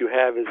what you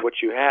have is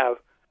what you have.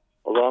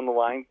 Along the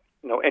line,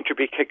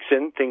 entropy kicks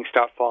in, things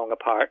start falling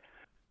apart,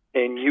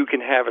 and you can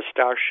have a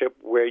starship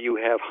where you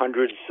have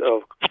hundreds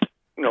of,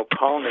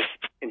 colonists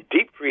in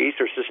deep freeze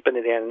or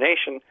suspended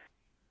animation,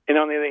 and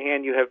on the other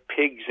hand, you have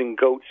pigs and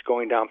goats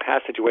going down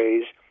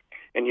passageways,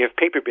 and you have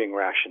paper being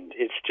rationed.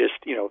 It's just,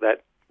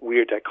 that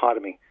weird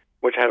dichotomy,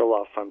 which I had a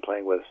lot of fun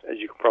playing with, as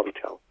you can probably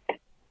tell.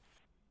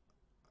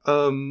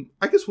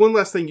 I guess one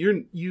last thing,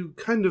 you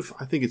kind of,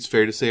 I think it's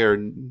fair to say, are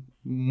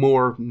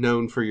more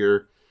known for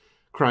your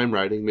crime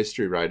writing,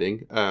 mystery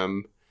writing,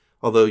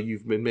 although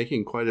you've been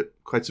making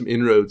quite some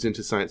inroads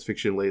into science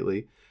fiction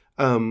lately.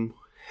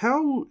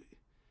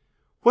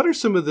 What are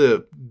some of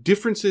the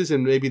differences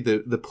and maybe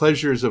the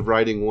pleasures of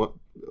writing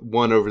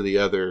one over the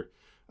other?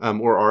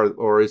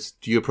 Do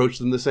you approach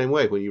them the same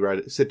way when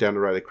you sit down to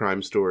write a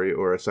crime story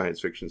or a science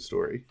fiction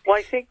story? Well,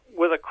 I think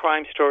with a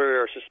crime story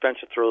or a suspense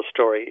or thriller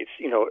story, it's,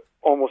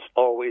 almost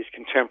always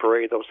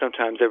contemporary, though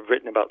sometimes I've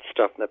written about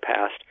stuff in the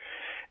past.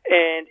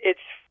 And it's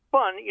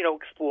fun,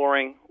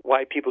 exploring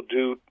why people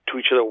do to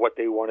each other what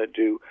they want to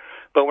do.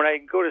 But when I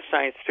go to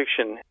science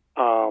fiction,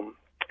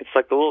 it's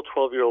like the little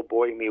 12-year-old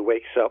boy in me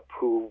wakes up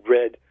who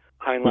read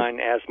Heinlein,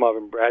 Asimov,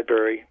 and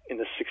Bradbury in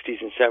the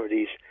 60s and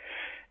 70s.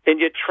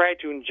 And you try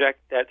to inject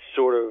that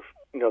sort of,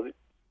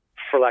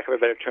 for lack of a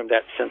better term,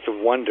 that sense of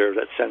wonder,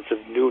 that sense of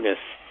newness,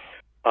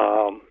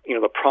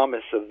 the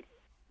promise of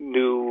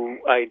new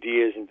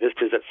ideas and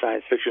vistas that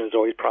science fiction has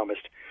always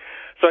promised.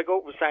 So I go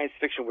with science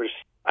fiction, which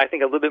I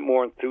think a little bit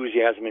more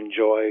enthusiasm and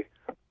joy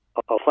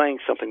of playing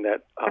something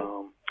that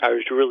I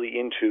was really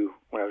into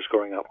when I was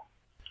growing up.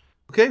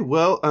 Okay,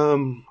 well,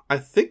 I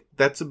think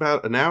that's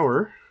about an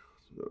hour.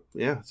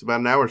 Yeah, it's about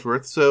an hour's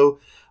worth. So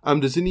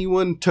does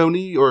anyone,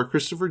 Tony or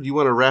Christopher, do you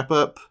want to wrap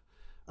up?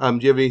 Do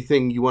you have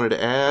anything you wanted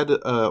to add,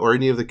 or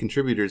any of the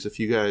contributors, if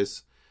you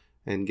guys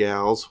and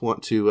gals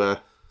want to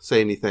say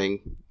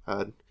anything?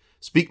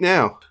 Speak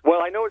now. Well,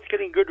 I know it's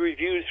getting good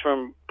reviews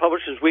from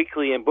Publishers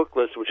Weekly and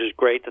Booklist, which is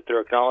great that they're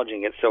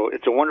acknowledging it. So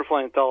it's a wonderful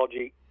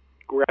anthology.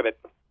 Grab it.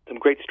 Some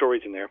great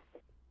stories in there.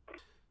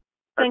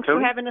 Thanks for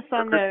having us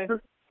on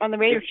the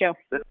radio show.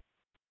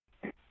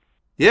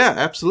 Yeah,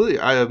 absolutely.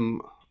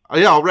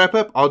 I'll wrap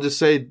up. I'll just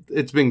say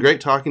it's been great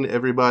talking to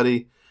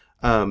everybody.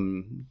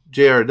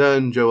 J.R.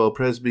 Dunn, Joelle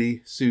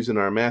Presby, Susan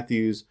R.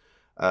 Matthews,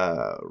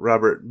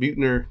 Robert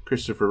Buettner,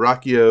 Christopher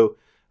Ruocchio,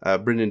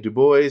 Brenan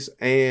DuBois,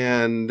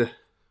 and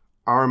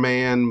our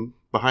man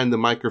behind the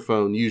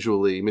microphone,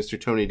 usually, Mr.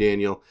 Tony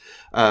Daniel.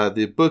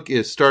 The book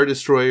is Star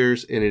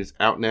Destroyers, and it is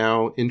out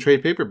now in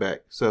trade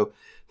paperback. So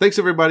thanks,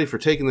 everybody, for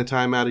taking the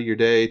time out of your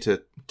day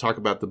to talk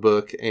about the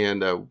book,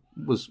 and had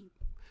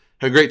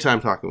a great time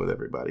talking with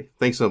everybody.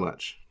 Thanks so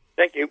much.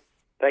 Thank you.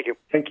 Thank you.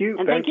 Thank you.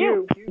 And thank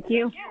you. Thank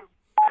you.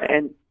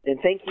 And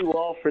thank you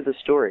all for the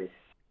stories.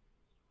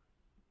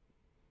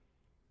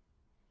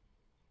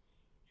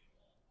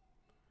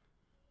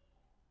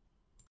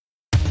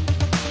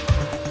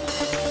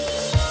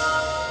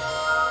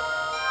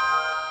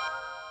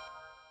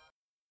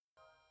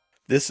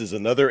 This is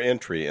another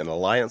entry in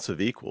Alliance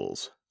of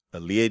Equals, a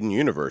Liaden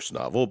Universe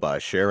novel by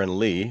Sharon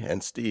Lee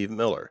and Steve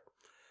Miller.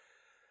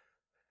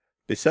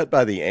 Beset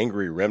by the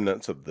angry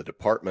remnants of the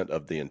Department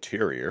of the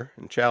Interior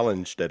and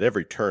challenged at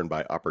every turn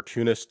by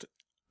opportunists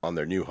on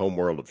their new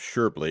homeworld of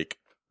Surebleak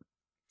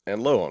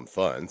and low on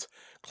funds,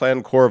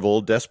 Clan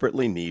Corval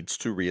desperately needs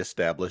to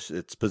reestablish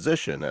its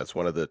position as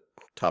one of the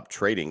top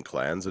trading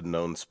clans in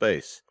known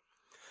space.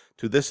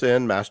 To this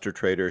end, Master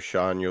Trader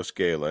Sean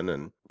Yoskalen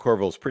and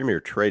Corval's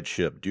premier trade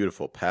ship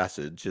Dutiful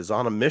Passage is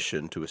on a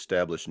mission to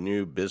establish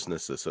new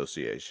business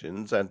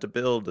associations and to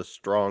build a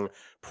strong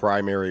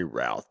primary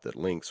route that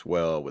links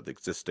well with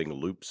existing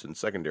loops and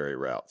secondary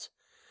routes.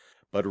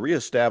 But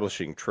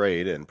re-establishing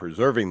trade and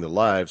preserving the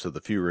lives of the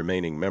few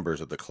remaining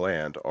members of the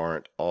clan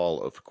aren't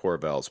all of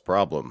Corval's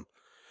problem.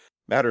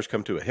 Matters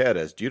come to a head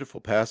as Dutiful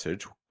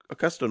Passage,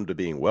 accustomed to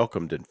being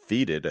welcomed and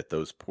feted at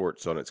those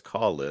ports on its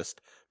call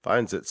list,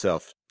 finds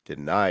itself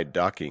denied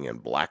docking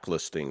and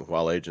blacklisting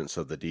while agents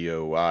of the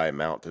DOI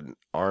mount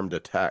armed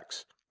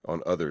attacks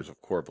on others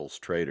of Corval's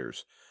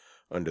traders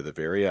under the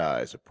very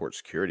eyes of port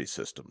security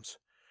systems.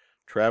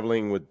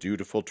 Traveling with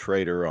Dutiful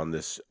Trader on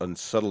this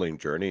unsettling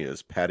journey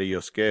is Paddy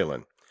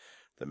O'Scalin,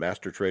 the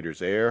master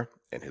trader's heir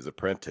and his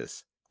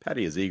apprentice.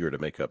 Paddy is eager to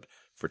make up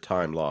for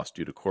time lost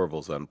due to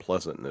Corval's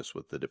unpleasantness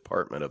with the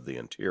Department of the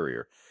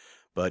Interior,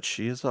 but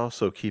she is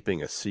also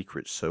keeping a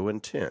secret so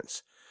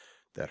intense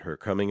that her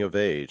coming of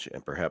age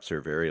and perhaps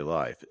her very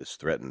life is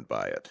threatened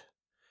by it.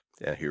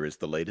 And here is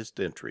the latest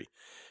entry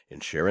in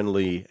Sharon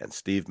Lee and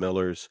Steve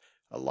Miller's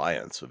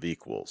Alliance of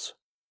Equals.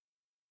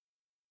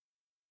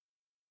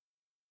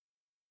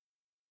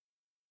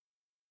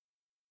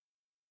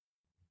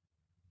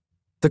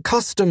 The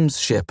customs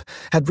ship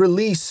had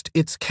released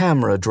its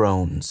camera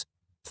drones,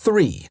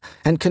 3,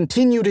 and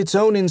continued its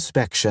own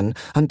inspection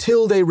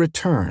until they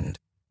returned,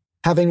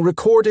 having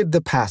recorded the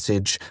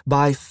passage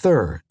by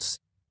thirds.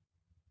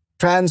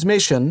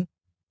 "Transmission,"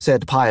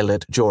 said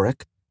Pilot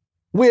Jorik.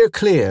 "We're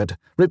cleared.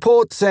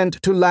 Report sent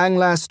to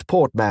Langlast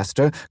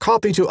Portmaster.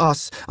 Copy to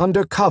us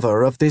under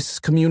cover of this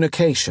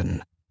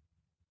communication."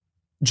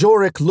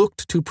 Jorik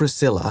looked to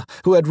Priscilla,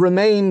 who had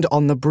remained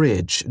on the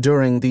bridge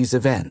during these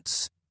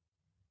events.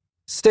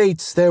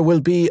 "States there will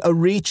be a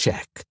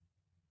recheck."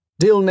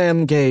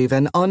 Dilnem gave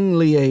an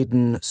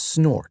unliaden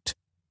snort.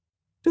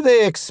 "Do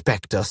they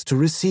expect us to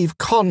receive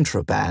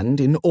contraband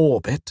in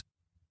orbit?"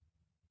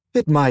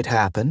 "It might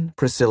happen,"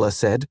 Priscilla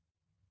said,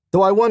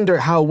 "though I wonder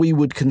how we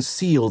would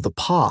conceal the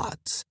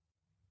pods."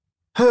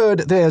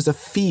 "Heard there's a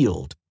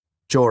field,"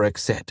 Jorik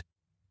said.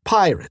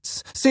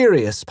 "Pirates,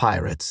 serious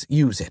pirates,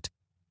 use it.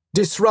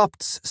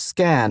 Disrupts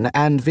scan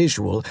and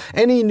visual.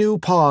 Any new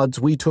pods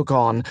we took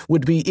on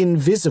would be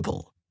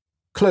invisible.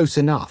 Close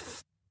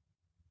enough.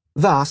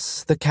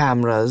 Thus the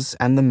cameras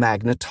and the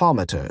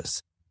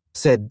magnetometers,"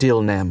 said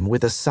Dilnem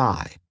with a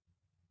sigh.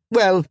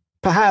 "Well,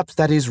 perhaps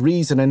that is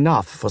reason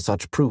enough for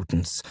such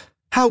prudence.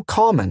 How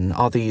common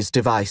are these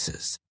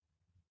devices?"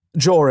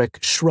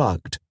 Jorik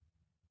shrugged.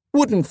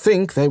 "Wouldn't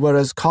think they were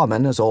as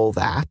common as all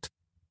that.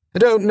 I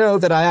don't know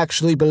that I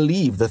actually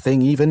believe the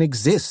thing even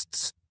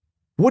exists.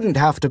 Wouldn't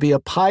have to be a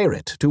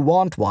pirate to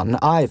want one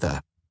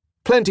either.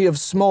 Plenty of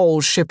small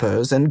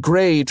shippers and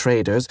grey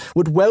traders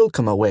would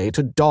welcome a way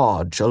to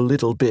dodge a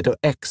little bit of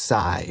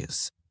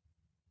excise."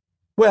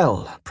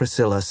 "Well,"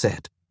 Priscilla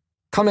said,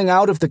 coming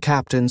out of the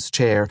captain's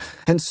chair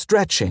and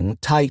stretching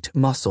tight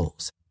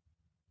muscles.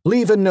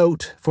 "Leave a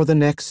note for the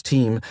next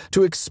team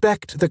to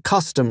expect the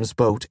customs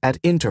boat at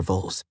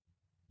intervals,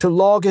 to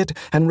log it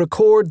and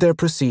record their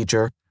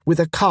procedure with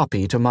a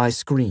copy to my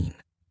screen."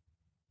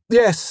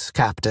 "Yes,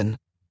 Captain,"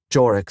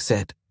 Jorik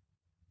said.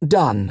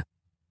 "Done.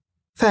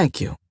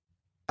 Thank you.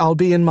 I'll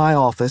be in my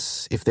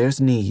office if there's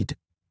need."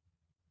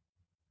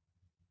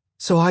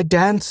 "So I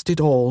danced it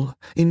all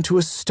into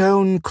a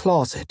stone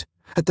closet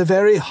at the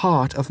very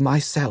heart of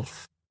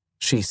myself,"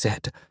 she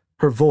said,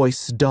 her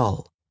voice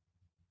dull.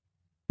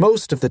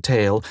 Most of the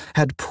tale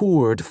had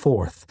poured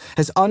forth,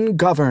 as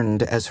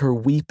ungoverned as her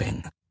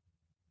weeping.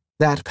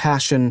 That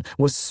passion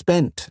was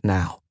spent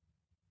now.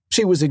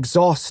 She was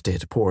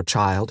exhausted, poor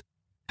child,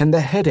 and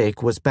the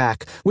headache was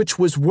back, which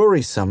was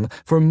worrisome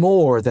for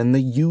more than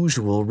the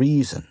usual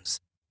reasons.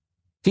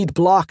 He'd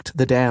blocked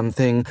the damn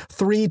thing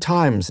 3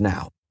 times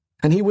now,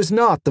 and he was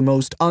not the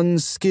most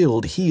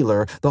unskilled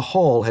healer the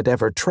Hall had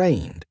ever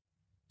trained.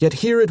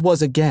 Yet here it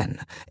was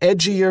again,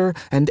 edgier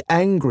and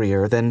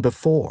angrier than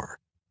before.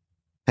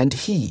 And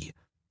he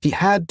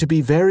had to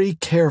be very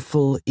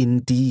careful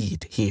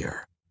indeed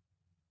here.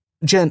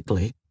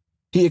 Gently,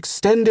 he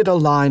extended a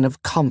line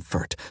of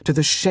comfort to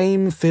the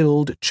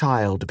shame-filled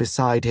child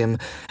beside him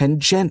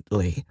and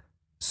gently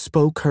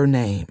spoke her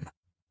name.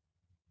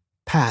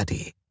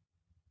 Paddy.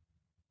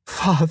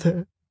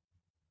 "Father,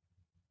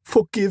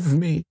 forgive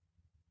me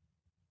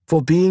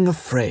for being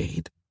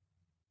afraid.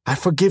 I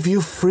forgive you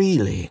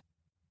freely.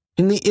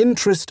 In the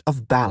interest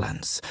of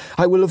balance,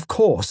 I will of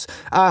course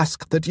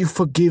ask that you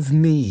forgive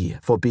me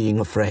for being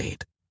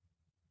afraid.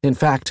 In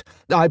fact,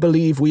 I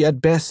believe we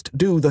had best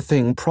do the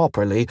thing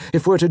properly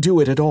if we're to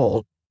do it at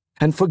all,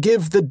 and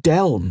forgive the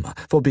Delm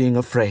for being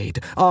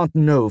afraid, Aunt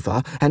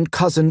Nova and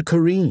Cousin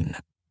Corrine.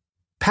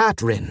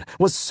 Patrin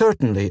was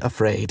certainly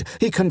afraid.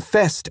 He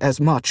confessed as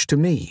much to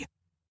me.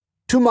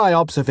 To my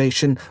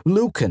observation,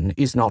 Lucan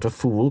is not a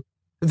fool.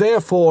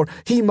 Therefore,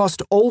 he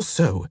must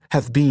also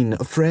have been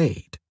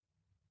afraid."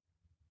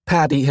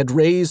 Paddy had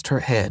raised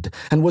her head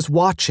and was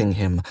watching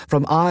him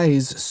from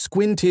eyes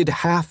squinted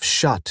half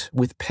shut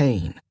with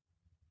pain.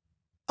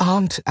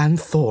 "Aunt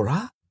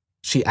Anthora?"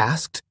 she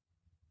asked.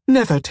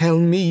 "Never tell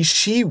me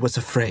she was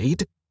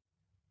afraid."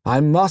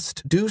 "I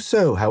must do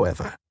so,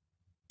 however.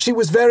 She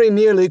was very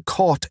nearly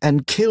caught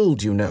and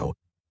killed, you know,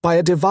 by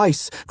a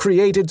device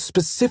created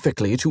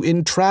specifically to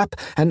entrap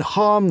and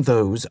harm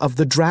those of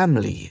the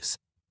Dramleys.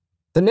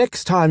 The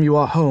next time you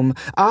are home,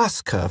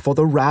 ask her for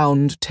the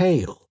round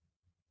tale."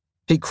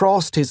 He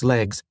crossed his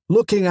legs,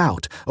 looking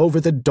out over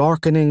the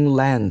darkening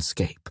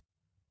landscape.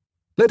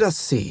 "Let us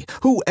see,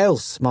 who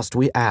else must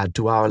we add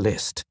to our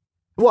list?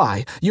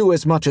 Why, you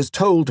as much as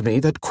told me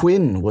that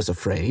Quinn was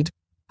afraid.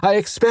 I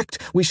expect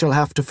we shall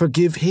have to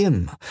forgive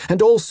him,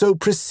 and also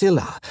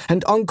Priscilla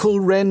and Uncle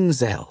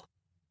Renzel."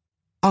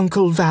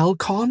 "Uncle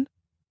Valcon?"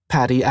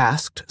 Patty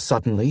asked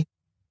suddenly.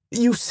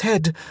 "You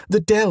said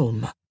the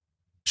Delm."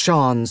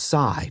 Shawn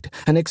sighed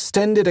and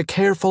extended a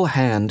careful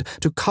hand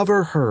to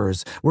cover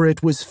hers where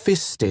it was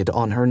fisted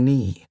on her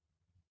knee.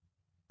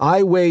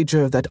 "I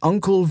wager that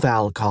Uncle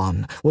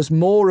Valcon was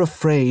more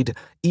afraid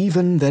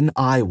even than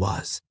I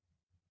was.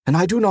 And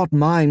I do not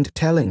mind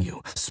telling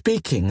you,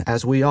 speaking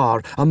as we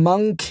are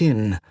among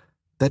kin,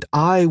 that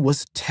I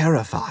was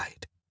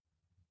terrified."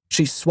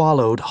 She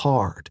swallowed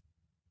hard.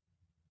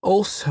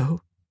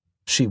 "Also,"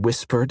 she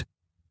whispered,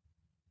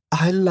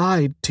 "I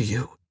lied to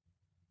you."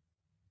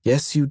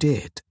 "Yes, you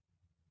did."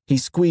 He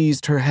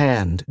squeezed her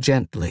hand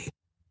gently.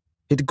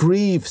 "It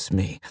grieves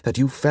me that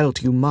you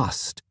felt you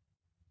must.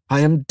 I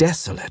am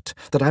desolate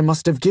that I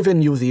must have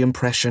given you the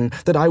impression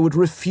that I would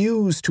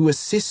refuse to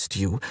assist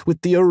you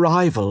with the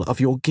arrival of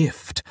your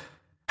gift.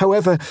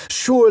 However,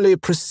 surely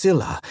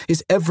Priscilla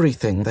is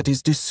everything that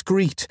is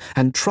discreet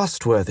and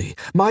trustworthy.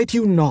 Might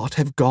you not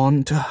have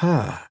gone to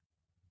her?"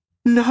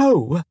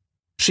 "No."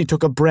 She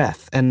took a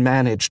breath and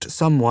managed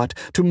somewhat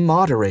to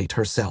moderate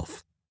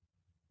herself.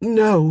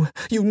 "No,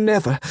 you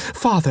never.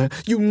 Father,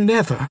 you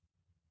never.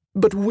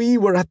 But we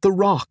were at the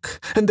rock,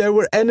 and there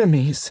were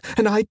enemies,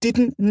 and I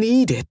didn't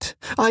need it.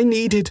 I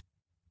needed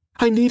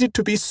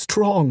to be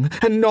strong,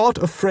 and not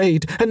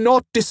afraid, and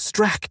not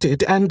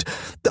distracted, and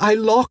I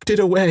locked it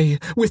away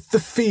with the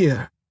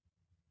fear."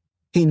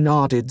 He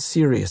nodded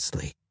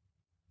seriously.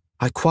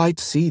 "I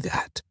quite see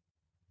that.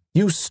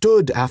 You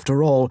stood,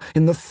 after all,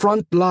 in the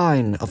front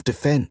line of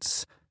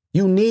defense.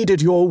 You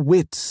needed your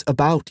wits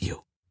about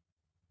you.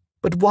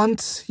 But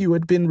once you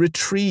had been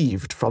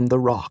retrieved from the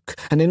rock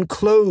and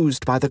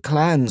enclosed by the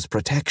clan's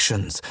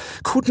protections,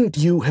 couldn't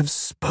you have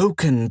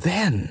spoken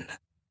then?"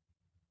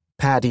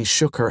 Patty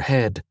shook her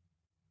head.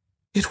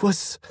 "It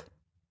was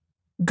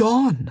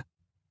gone.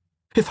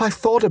 If I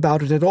thought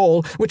about it at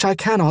all, which I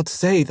cannot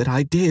say that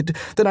I did,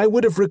 then I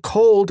would have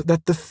recalled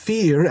that the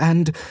fear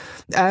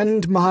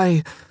and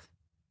my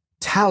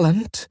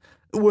talent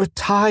were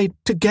tied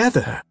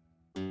together."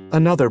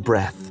 Another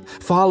breath,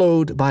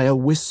 followed by a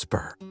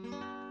whisper.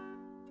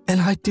 "And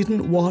I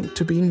didn't want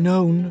to be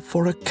known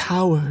for a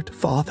coward,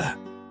 Father.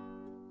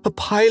 A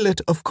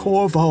pilot of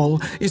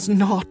Corval is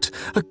not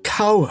a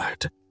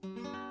coward."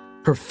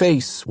 Her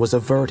face was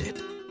averted.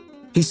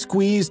 He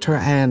squeezed her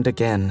hand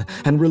again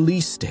and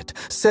released it,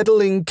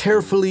 settling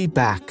carefully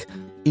back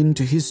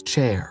into his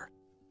chair.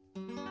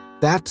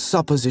 "That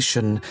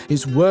supposition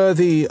is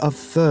worthy of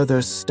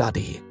further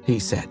study," he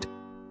said.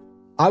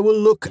 "I will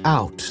look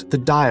out the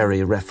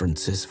diary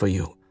references for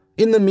you.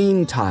 In the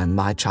meantime,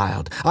 my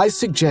child, I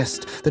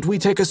suggest that we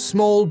take a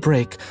small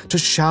break to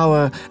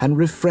shower and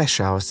refresh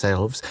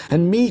ourselves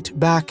and meet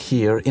back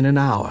here in an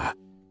hour.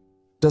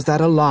 Does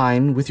that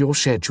align with your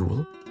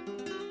schedule?"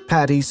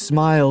 Patty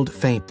smiled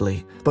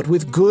faintly, but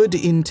with good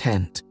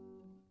intent.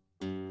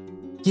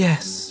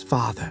 "Yes,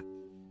 Father."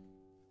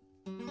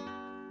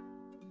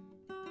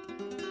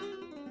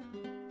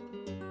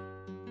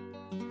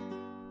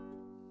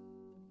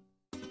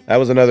 That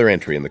was another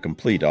entry in the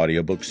complete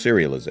audiobook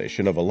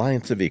serialization of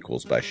Alliance of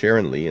Equals by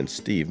Sharon Lee and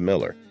Steve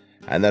Miller.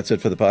 And that's it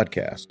for the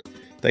podcast.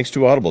 Thanks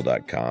to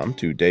Audible.com,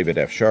 to David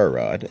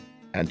Afsharirad,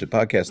 and to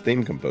podcast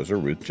theme composer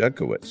Ruth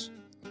Judkowitz.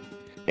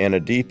 And a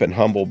deep and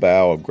humble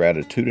bow of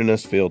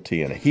gratitudinous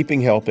fealty and a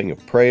heaping helping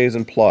of praise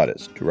and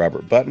plaudits to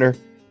Robert Buettner,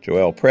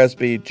 Joelle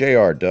Presby,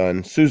 J.R.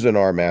 Dunn, Susan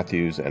R.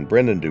 Matthews, and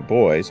Brenan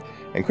DuBois,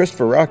 and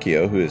Christopher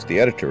Ruocchio, who is the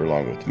editor,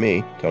 along with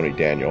me, Tony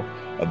Daniel,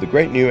 of the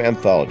great new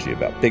anthology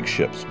about big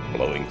ships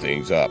blowing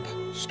things up,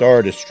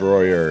 Star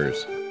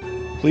Destroyers.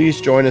 Please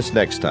join us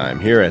next time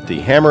here at the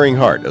hammering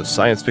heart of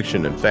science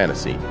fiction and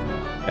fantasy,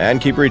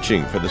 and keep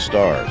reaching for the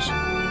stars.